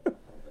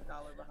 A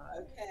dollar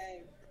behind.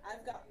 Okay.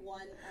 I've got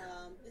one.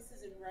 This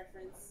is in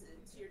reference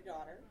to your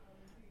daughter.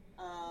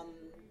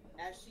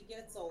 As she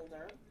gets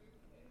older,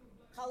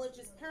 college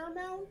is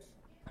paramount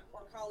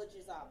or college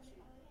is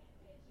optional?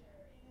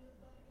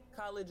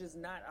 College is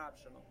not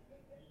optional.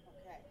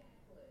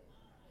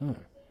 Okay.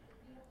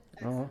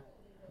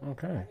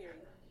 Okay. I hear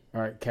you.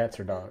 All right. Cats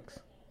or dogs?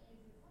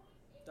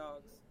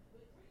 Dogs.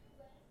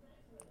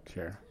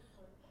 Sure.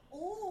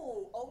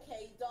 Ooh,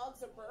 okay.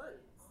 Dogs or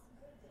birds?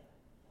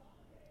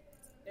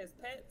 As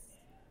pets?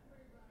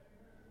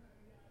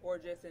 Or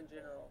just in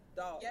general?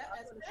 Dogs. Yeah, I'm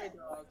as gonna say pets.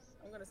 dogs.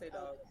 I'm gonna say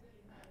dogs.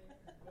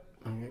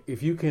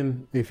 If you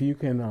can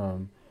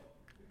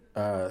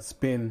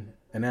spend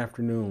an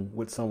afternoon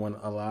with someone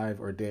alive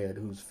or dead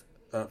who's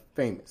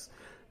famous,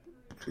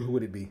 who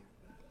would it be?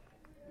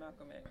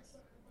 Malcolm X.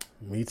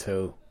 Me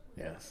too.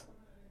 Yes.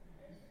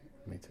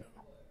 Me too.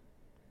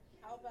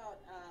 How about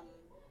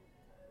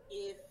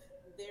if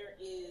there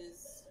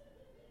is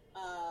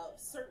a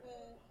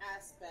certain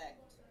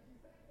aspect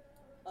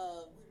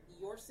of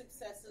your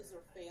successes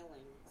or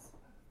failings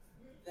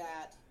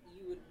that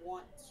you would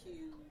want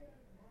to,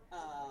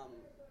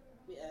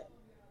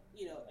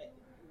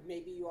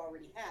 maybe you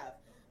already have,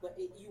 but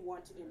you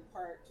want to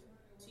impart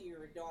to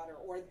your daughter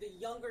or the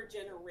younger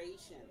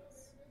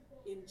generations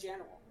in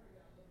general,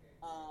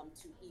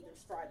 to either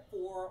strive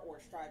for or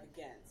strive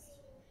against,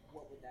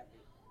 what would that be?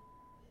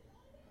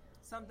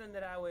 Something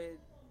that I would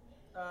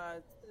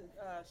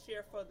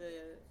share for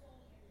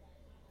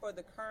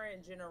the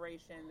current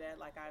generation that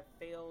like I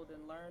failed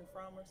and learned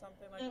from or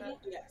something like that.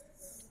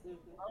 Yes.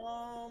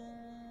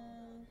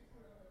 Mm-hmm.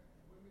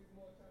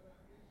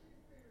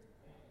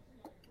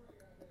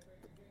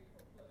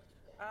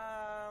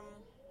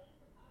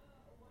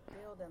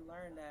 Failed and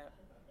learned that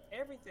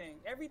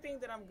everything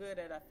that I'm good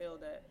at, I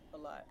failed at a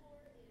lot.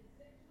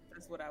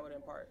 That's what I would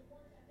impart.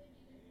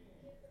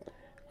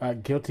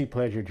 Guilty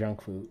pleasure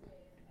junk food.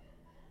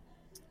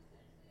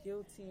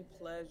 Guilty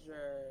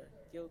pleasure.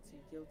 Guilty.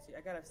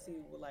 I gotta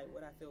see what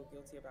I feel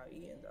guilty about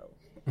eating though.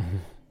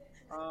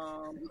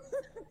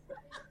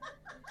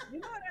 You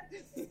know what I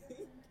think?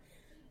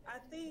 I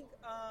think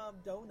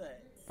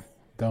donuts.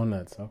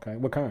 Donuts. Okay.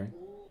 What kind?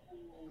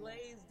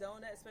 Glazed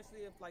donut,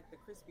 especially if like the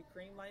Krispy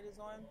Kreme light is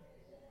on.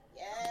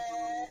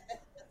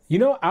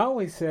 Yeah. I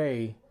always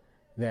say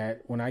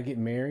that when I get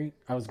married,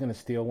 I was gonna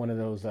steal one of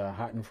those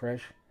hot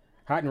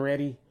and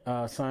ready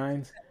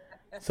signs.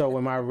 So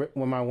when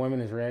my woman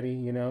is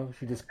ready,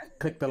 she just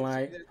click the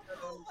light,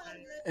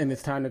 and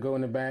it's time to go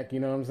in the back.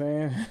 You know what I'm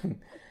saying?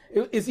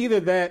 It's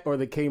either that or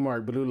the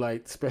Kmart blue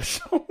light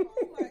special. Oh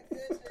my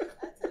goodness!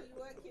 I tell you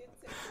what, kid,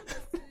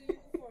 thank you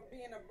for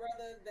being a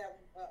brother that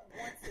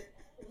wants to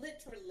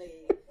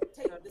literally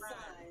take the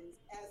signs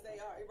as they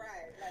are.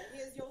 Right? Like,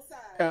 here's your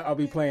sign. I'll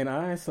be playing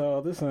I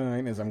saw the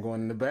sign as I'm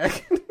going in the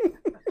back.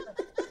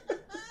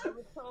 I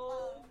was told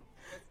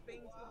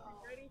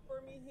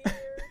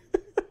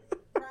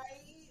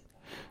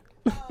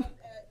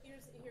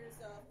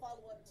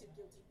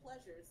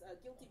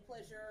guilty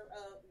pleasure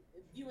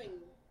viewing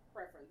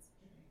preference?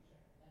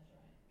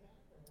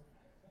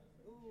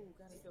 Ooh,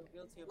 gotta feel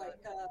guilty about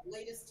Like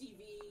latest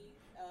TV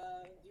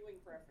viewing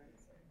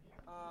preference.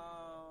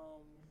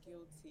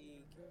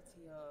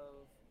 Guilty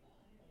of.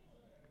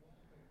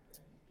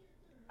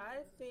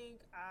 I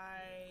think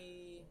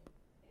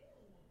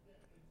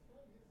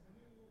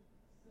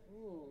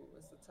Ooh,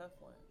 it's a tough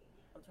one.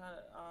 I'm trying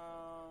to.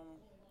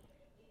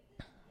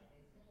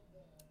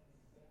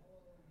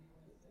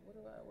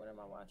 What am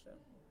I watching?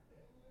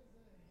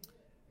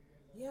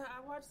 Yeah, I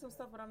watch some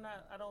stuff, but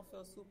I don't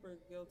feel super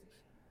guilty.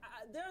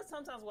 There are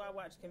sometimes where I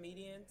watch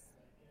comedians,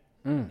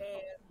 and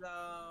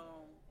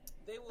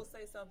they will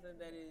say something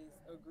that is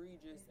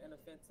egregious and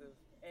offensive,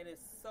 and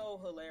it's so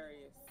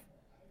hilarious.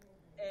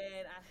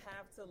 And I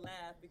have to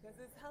laugh because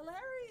it's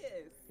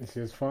hilarious. It's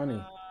just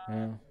funny.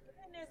 And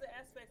there's an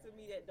aspect of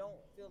me that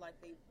don't feel like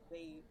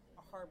they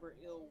harbor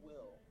ill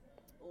will,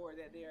 or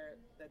that they're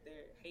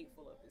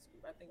hateful of this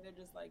group. I think they're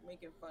just like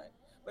making fun,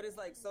 but it's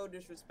like so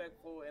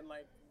disrespectful and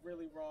like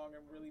really wrong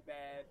and really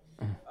bad.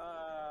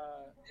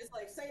 It's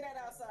like, say that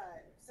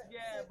outside.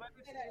 But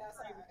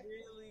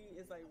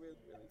it's like really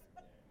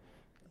funny.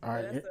 All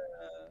right, that's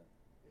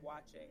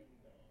watching.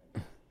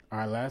 All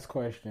right, last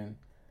question.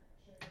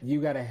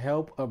 You got to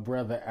help a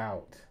brother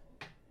out.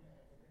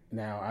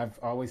 Now, I've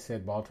always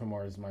said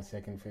Baltimore is my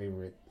second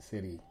favorite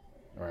city,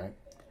 right?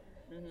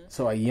 Mm-hmm.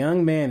 So a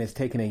young man is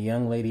taking a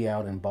young lady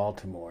out in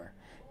Baltimore,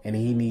 and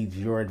he needs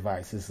your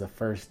advice. This is the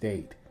first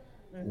date.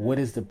 Mm-hmm. What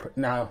is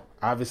now,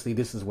 obviously,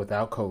 this is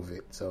without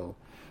COVID. So,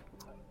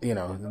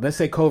 let's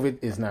say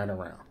COVID is not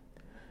around.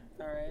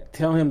 All right.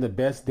 Tell him the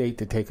best date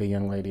to take a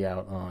young lady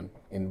out on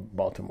in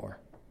Baltimore.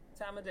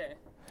 Time of day?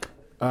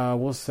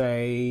 We'll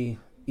say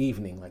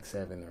evening, like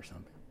 7 or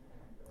something.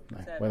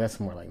 9. Well, that's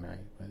more like 9,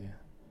 but yeah.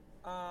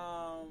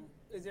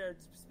 Is there a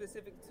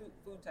specific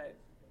food type?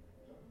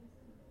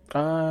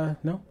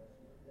 No.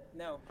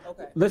 No.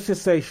 Okay. Let's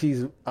just say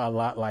she's a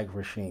lot like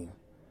Rasheen.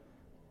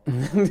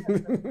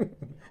 To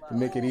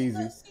make it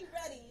easy. She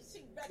ready.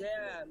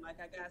 Yeah, like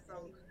I got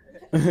some.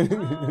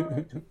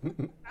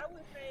 I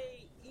would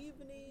say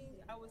evening.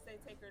 I would say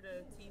take her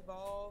to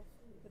T-Vol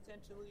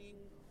potentially,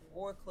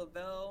 or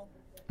Clavel.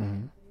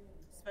 Mm-hmm.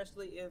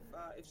 Especially if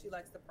she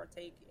likes to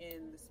partake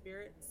in the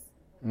spirits.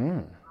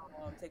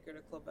 Take her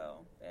to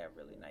Clavel. They have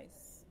really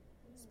nice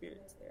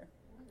spirits there.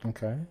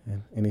 Okay.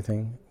 And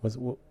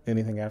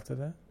anything after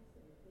that?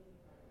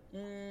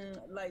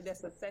 Like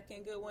that's the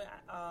second good one.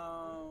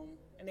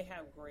 And they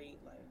have great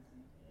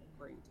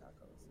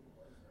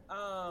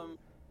tacos.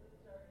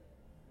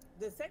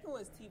 The second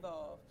one is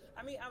T-Vol.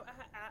 I mean,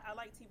 I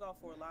like T-Vol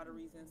for a lot of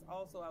reasons.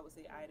 Also, I would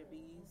say Ida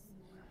B's.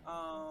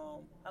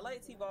 I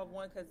like T-Vol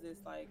one because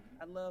it's like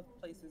I love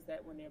places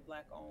that when they're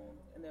black owned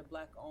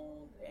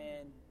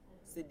and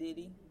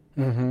sedity.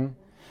 Mm-hmm.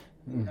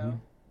 You know,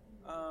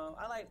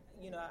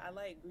 I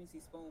like greasy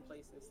spoon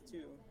places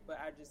too, but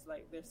I just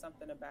like there's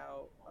something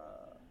about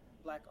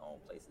black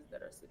owned places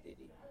that are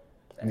sedity.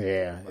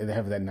 Yeah, they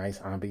have that nice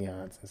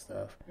ambiance and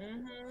stuff.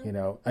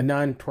 Mm-hmm. A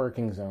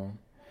non-twerking zone.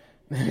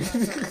 Now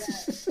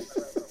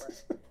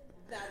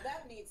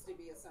that needs to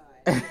be a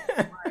sign.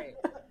 Right.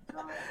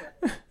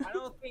 I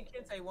don't think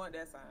Kente want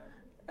that sign.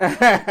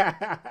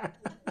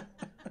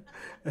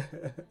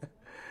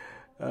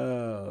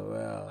 Oh,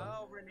 wow.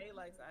 Oh, Renee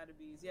likes Ida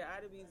B's. Yeah,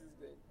 Ida B's is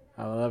good.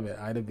 I love it.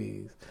 Ida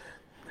B's.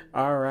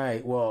 All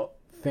right. Well,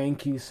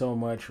 thank you so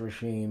much,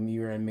 Rasheem.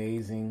 You're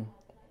amazing.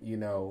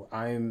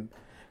 I'm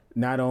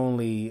not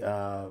only,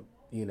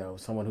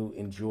 someone who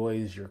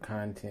enjoys your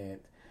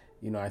content.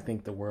 I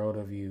think the world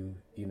of you.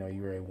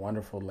 You're a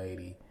wonderful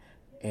lady.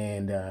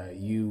 And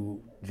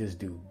you just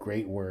do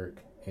great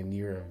work. And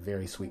you're a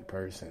very sweet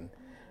person.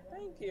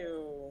 Thank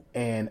you.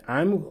 And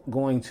I'm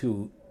going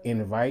to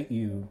invite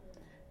you.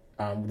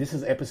 This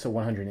is episode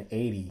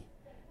 180.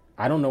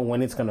 I don't know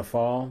when it's going to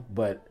fall,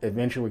 but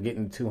eventually we're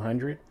getting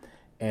 200.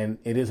 And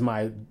it is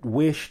my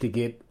wish to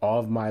get all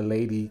of my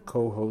lady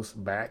co-hosts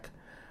back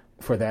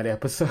for that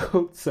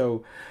episode.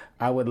 So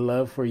I would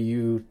love for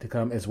you to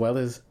come, as well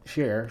as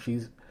Cher.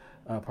 She's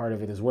part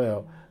of it as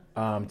well,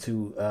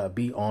 to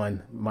be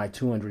on my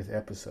 200th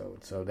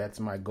episode. So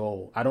that's my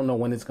goal. I don't know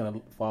when it's going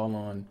to fall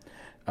on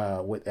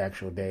what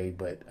actual day,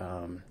 but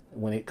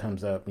when it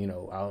comes up,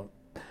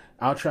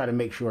 I'll try to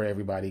make sure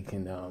everybody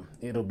can,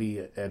 it'll be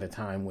at a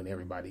time when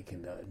everybody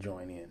can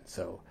join in.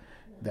 So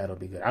that'll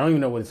be good. I don't even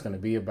know what it's going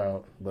to be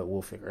about, but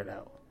we'll figure it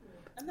out.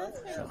 And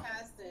that's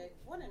fantastic.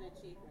 What an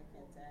achievement,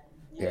 Kente.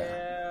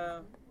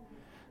 Yeah.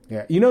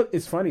 Yeah.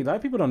 It's funny. A lot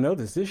of people don't know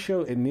this. This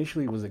show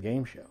initially was a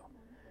game show.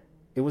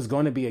 It was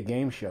going to be a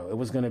game show. It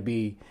was going to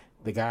be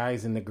the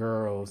guys and the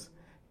girls,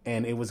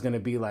 and it was going to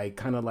be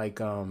kind of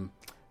like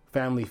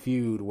Family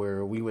Feud,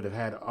 where we would have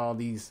had all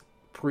these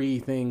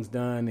pre-things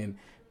done, and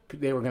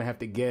they were going to have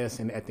to guess,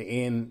 and at the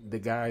end, the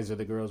guys or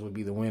the girls would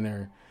be the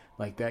winner,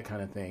 like that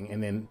kind of thing.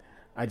 And then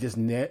I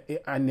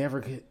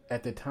never could,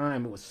 at the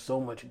time, it was so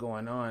much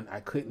going on, I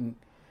couldn't,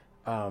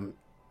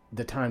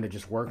 the time to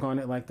just work on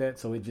it like that,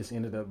 so it just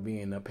ended up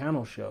being a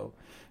panel show.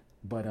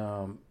 But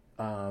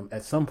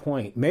at some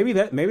point.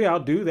 Maybe I'll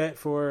do that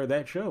for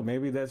that show.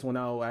 Maybe that's when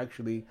I'll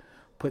actually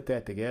put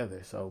that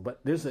together. So, but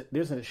there's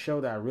a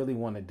show that I really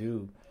want to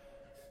do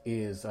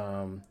is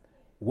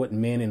what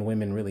men and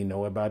women really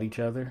know about each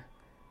other,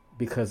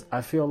 because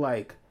I feel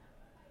like,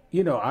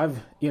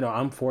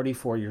 I'm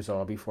 44 years old.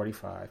 I'll be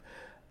 45.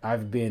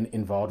 I've been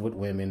involved with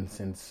women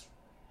since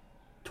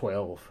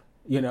 12.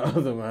 I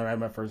had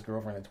my first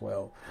girlfriend at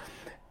 12.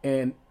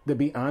 And to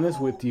be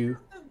honest with you,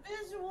 the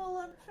visual,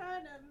 I'm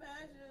trying to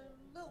imagine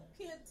little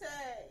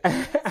Kente.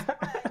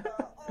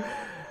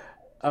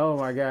 oh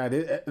my God.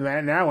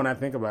 Now when I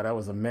think about it, that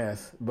was a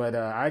mess. But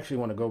I actually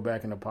want to go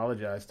back and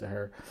apologize to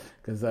her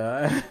because,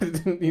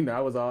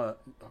 I was all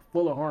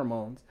full of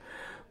hormones.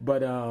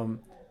 But a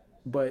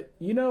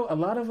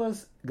lot of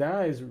us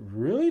guys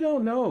really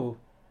don't know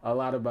a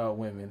lot about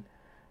women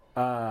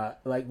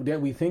like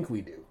that we think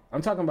we do.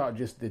 I'm talking about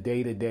just the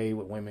day-to-day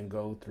what women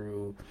go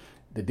through,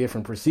 the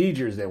different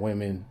procedures that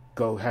women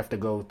have to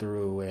go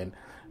through and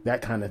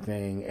that kind of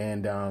thing.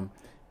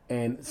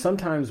 And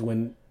sometimes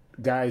when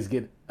guys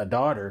get a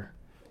daughter,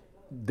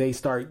 they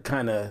start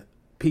kind of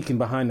peeking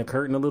behind the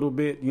curtain a little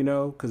bit,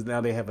 because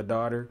now they have a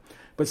daughter.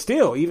 But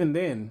still, even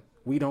then,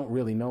 we don't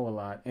really know a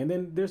lot. And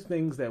then there's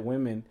things that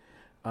women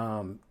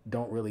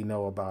don't really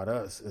know about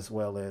us as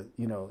well as,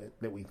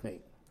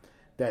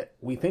 that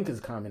we think is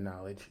common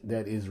knowledge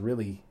that is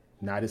really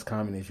not as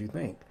common as you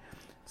think.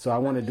 So I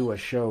want to do a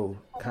show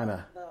kind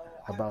of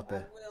about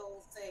that. I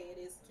will say it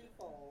is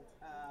twofold.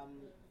 I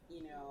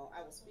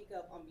will speak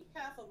up on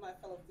behalf of my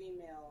fellow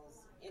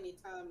females any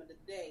time of the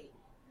day.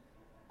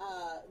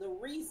 The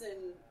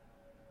reason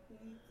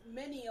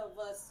many of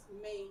us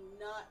may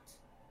not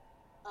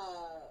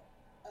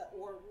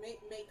or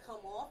may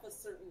come off a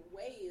certain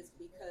way is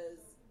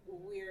because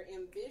we're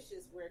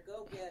ambitious, we're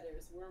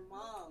go-getters, we're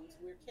moms,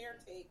 we're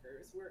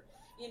caretakers,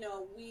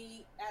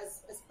 we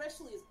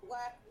especially as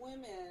Black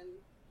women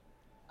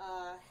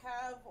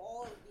have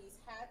all of these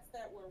hats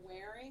that we're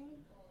wearing,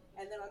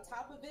 and then on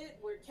top of it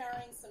we're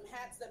carrying some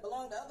hats that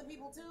belong to other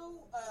people too.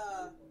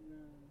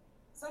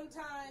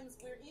 Sometimes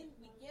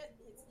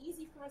it's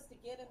easy for us to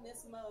get in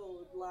this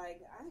mode like,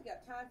 I ain't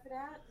got time for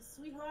that,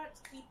 sweetheart,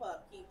 keep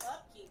up,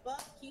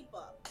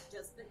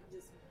 just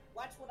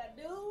watch what I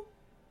do,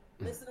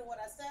 listen to what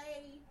I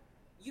say,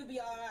 you be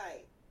all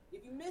right.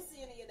 If you miss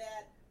any of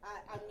that,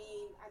 I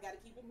got to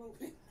keep it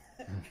moving.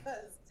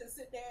 Because to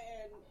sit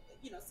there and,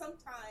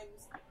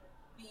 sometimes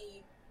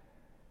the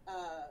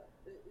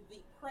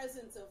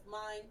presence of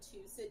mind to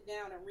sit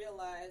down and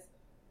realize,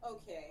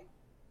 okay,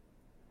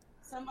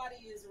 somebody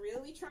is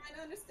really trying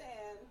to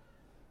understand,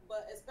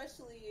 but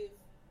especially if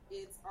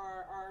it's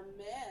our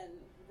men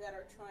that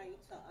are trying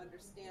to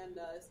understand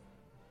us.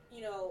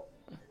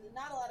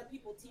 Not a lot of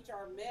people teach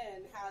our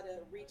men how to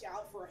reach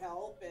out for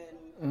help and,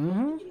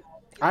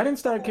 I didn't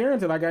start caring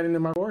until I got into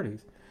my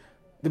 40s.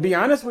 To be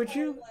honest with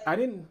you, I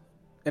didn't,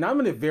 and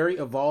I'm a very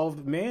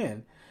evolved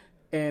man,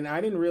 and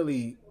I didn't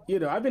really,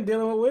 I've been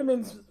dealing with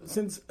women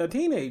since a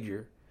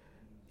teenager,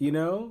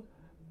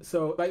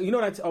 so like,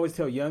 what I always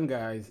tell young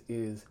guys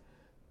is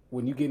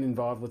when you get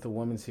involved with a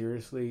woman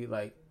seriously,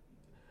 like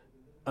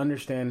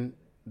understand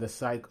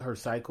her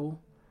cycle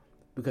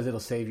because it'll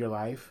save your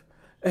life.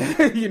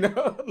 Like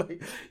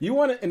you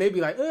want to, and they'd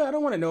be like, I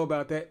don't want to know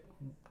about that.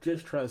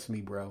 Just trust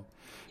me, bro.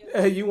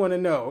 You want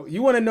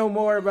to know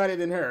more about it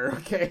than her.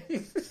 Okay.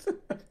 And then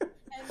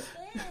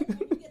when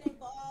you get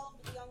involved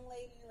with a young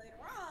lady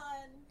later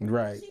on,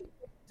 right? She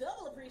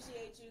double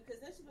appreciate you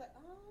because then she'll be like,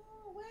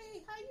 oh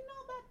wait, how you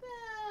know about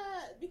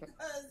that?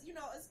 Because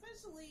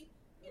especially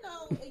a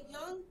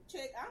young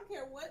chick. I don't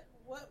care what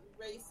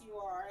race you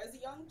are. As a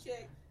young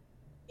chick,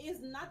 is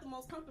not the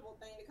most comfortable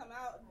thing to come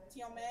out to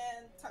your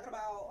man talking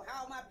about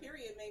how my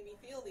period made me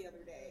feel the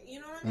other day. You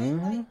know what I mean?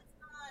 Mm-hmm. Like,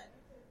 it's not.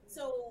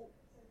 So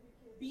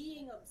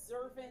being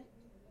observant,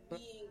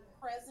 being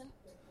present,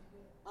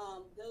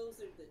 those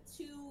are the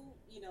two,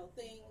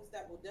 things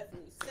that will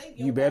definitely save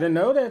your You better life.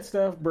 know that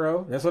stuff,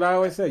 bro. That's what I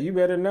always say. You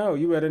better know.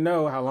 You better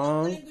know how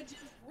long,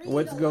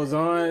 what goes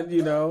on,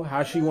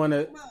 how she want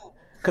to.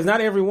 Because not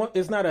everyone,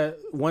 it's not a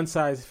one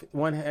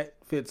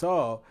fits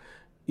all.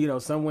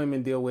 Some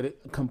women deal with it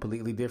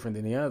completely different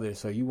than the others.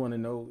 So you want to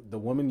know the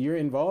woman you're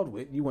involved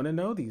with. You want to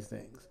know these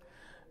things.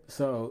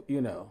 So,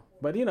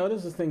 but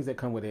those are things that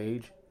come with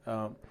age.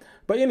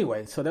 But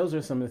anyway, so those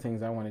are some of the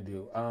things I want to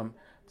do.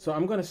 So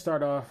I'm going to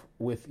start off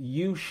with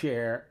you,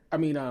 Rasheem.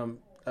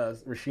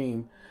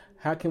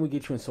 How can we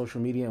get you on social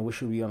media, and what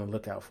should we be on the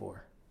lookout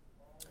for?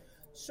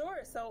 Sure.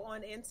 So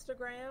on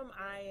Instagram,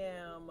 I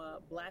am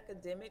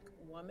Blackademic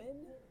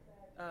Woman.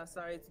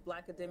 It's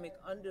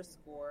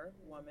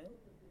Blackademic_woman.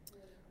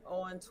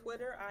 On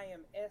Twitter, I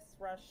am S.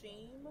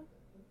 Rasheem.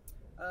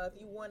 If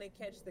you want to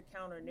catch the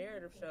Counter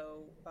Narrative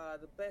Show,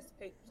 the best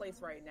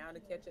place right now to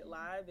catch it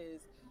live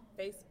is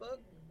Facebook.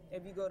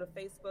 If you go to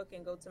Facebook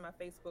and go to my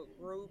Facebook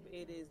group,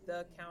 it is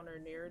The Counter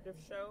Narrative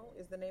Show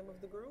is the name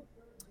of the group.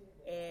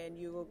 And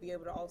you will be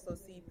able to also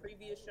see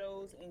previous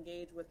shows,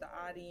 engage with the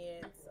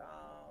audience.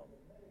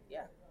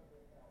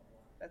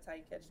 That's how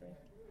you catch me.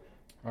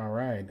 All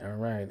right.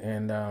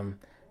 And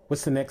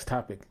What's the next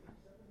topic?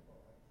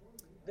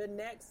 The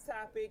next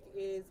topic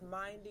is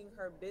minding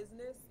her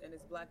business, and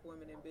it's Black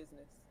women in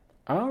business.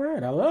 All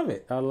right. I love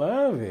it. All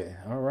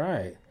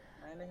right.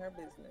 Minding her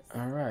business.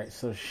 All right.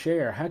 So,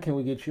 Cher, how can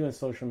we get you on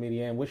social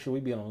media, and what should we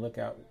be on the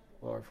lookout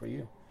for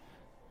you?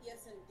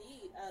 Yes,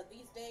 indeed.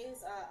 These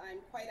days, I'm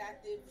quite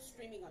active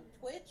streaming on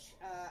Twitch.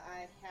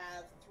 I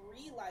have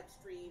 3 live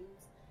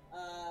streams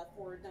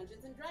for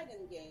Dungeons and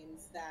Dragons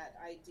games that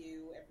I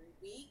do every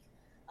week.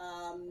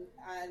 And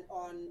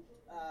on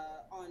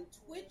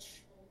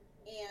Twitch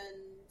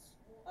and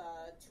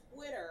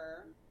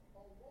Twitter.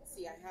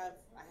 See, I have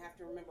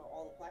to remember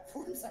all the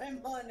platforms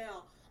I'm on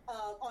now.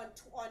 On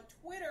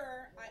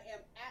Twitter, I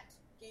am at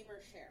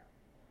GamerShare.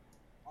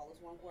 All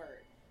is one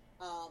word.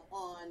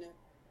 On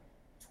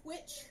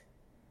Twitch,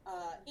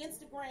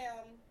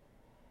 Instagram,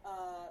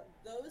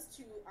 those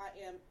 2, I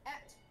am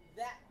at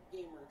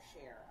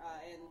ThatGamerShare.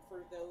 And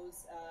for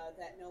those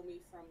that know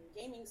me from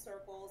gaming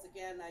circles,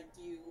 again, I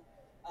do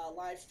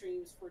live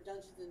streams for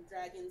Dungeons and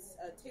Dragons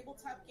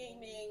tabletop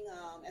gaming,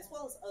 as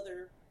well as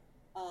other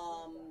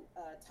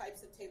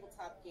types of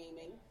tabletop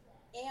gaming.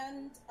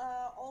 And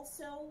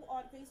also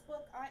on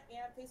Facebook, I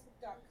am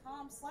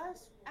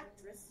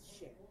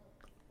facebook.com/actressshare.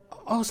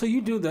 Oh, so you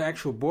do the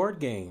actual board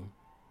game?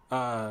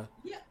 Yeah,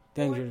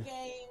 Danger. board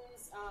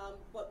games,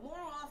 but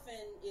more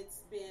often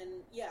it's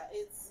been,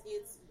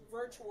 it's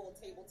virtual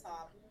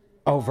tabletop.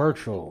 Oh,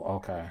 virtual.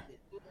 Okay.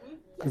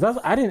 Because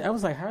I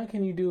was like, how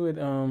can you do it?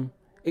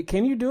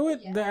 Can you do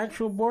it, the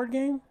actual board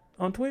game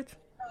on Twitch?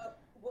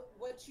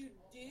 What you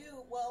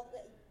do, well,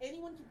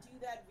 anyone can do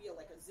that via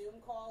like a Zoom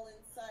call and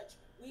such.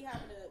 We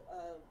happen to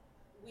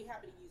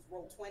use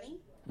Roll20,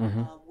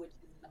 which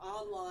is an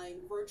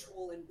online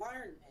virtual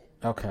environment.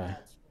 Okay.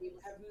 You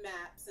have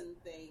maps and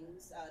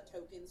things,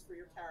 tokens for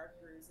your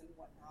characters and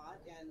whatnot,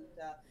 and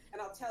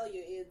I'll tell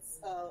you, it's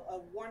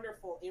a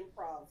wonderful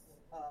improv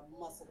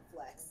muscle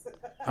flex.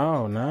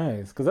 Oh,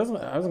 nice. Because I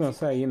was gonna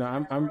say,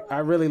 I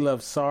really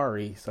love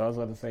Sorry, so I was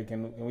about to say,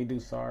 can we do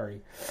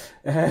Sorry?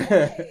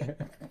 Hey,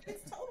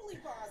 it's totally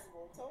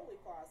possible.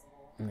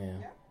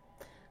 Yeah.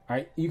 All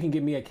right, you can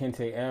get me at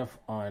Kente F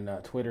on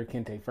Twitter,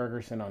 Kente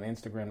Ferguson on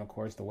Instagram. Of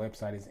course, the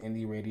website is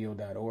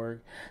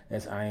indyradio.org.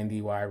 That's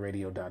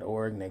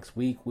indyradio.org. Next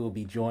week, we'll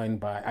be joined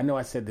by, I know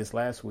I said this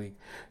last week,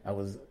 I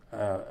was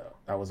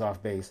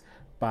off base,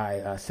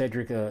 by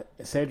Cedric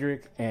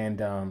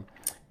and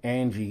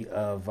Angie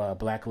of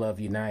Black Love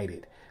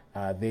United.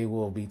 They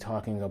will be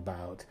talking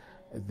about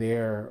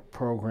their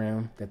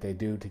program that they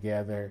do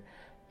together,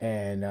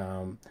 and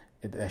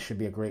that should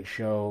be a great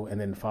show.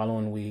 And then the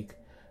following week,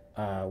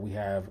 we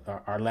have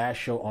our last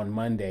show on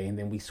Monday, and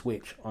then we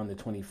switch on the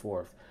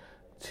 24th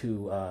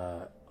to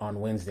on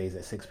Wednesdays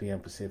at 6 p.m.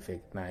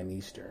 Pacific, 9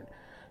 Eastern.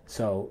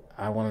 So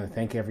I want to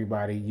thank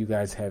everybody. You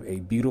guys have a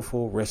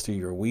beautiful rest of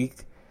your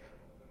week,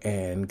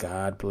 and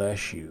God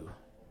bless you.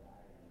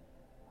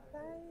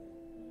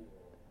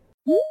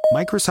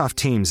 Microsoft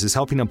Teams is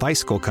helping a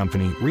bicycle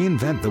company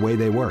reinvent the way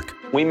they work.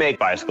 We make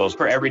bicycles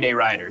for everyday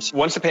riders.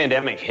 Once the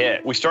pandemic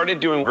hit, we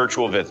started doing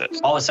virtual visits.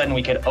 All of a sudden,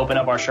 we could open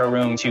up our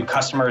showroom to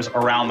customers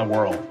around the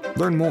world.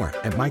 Learn more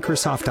at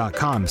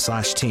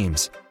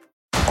Microsoft.com/Teams.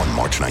 On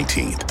March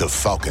 19th, The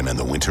Falcon and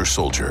the Winter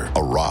Soldier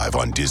arrive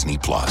on Disney+.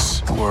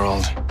 The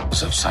world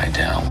is upside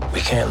down.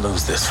 We can't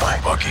lose this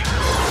fight, Bucky.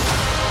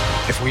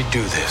 If we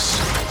do this,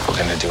 we're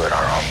going to do it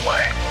our own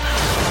way.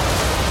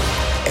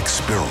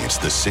 Experience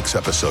the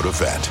 6-episode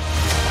event.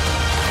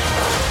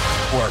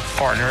 Work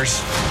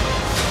partners,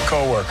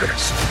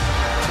 co-workers,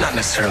 not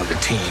necessarily the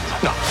team.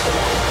 No.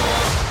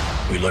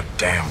 We look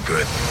damn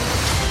good.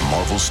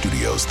 Marvel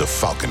Studios' The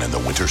Falcon and the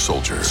Winter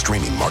Soldier,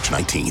 streaming March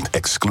 19th,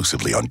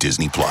 exclusively on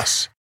Disney+.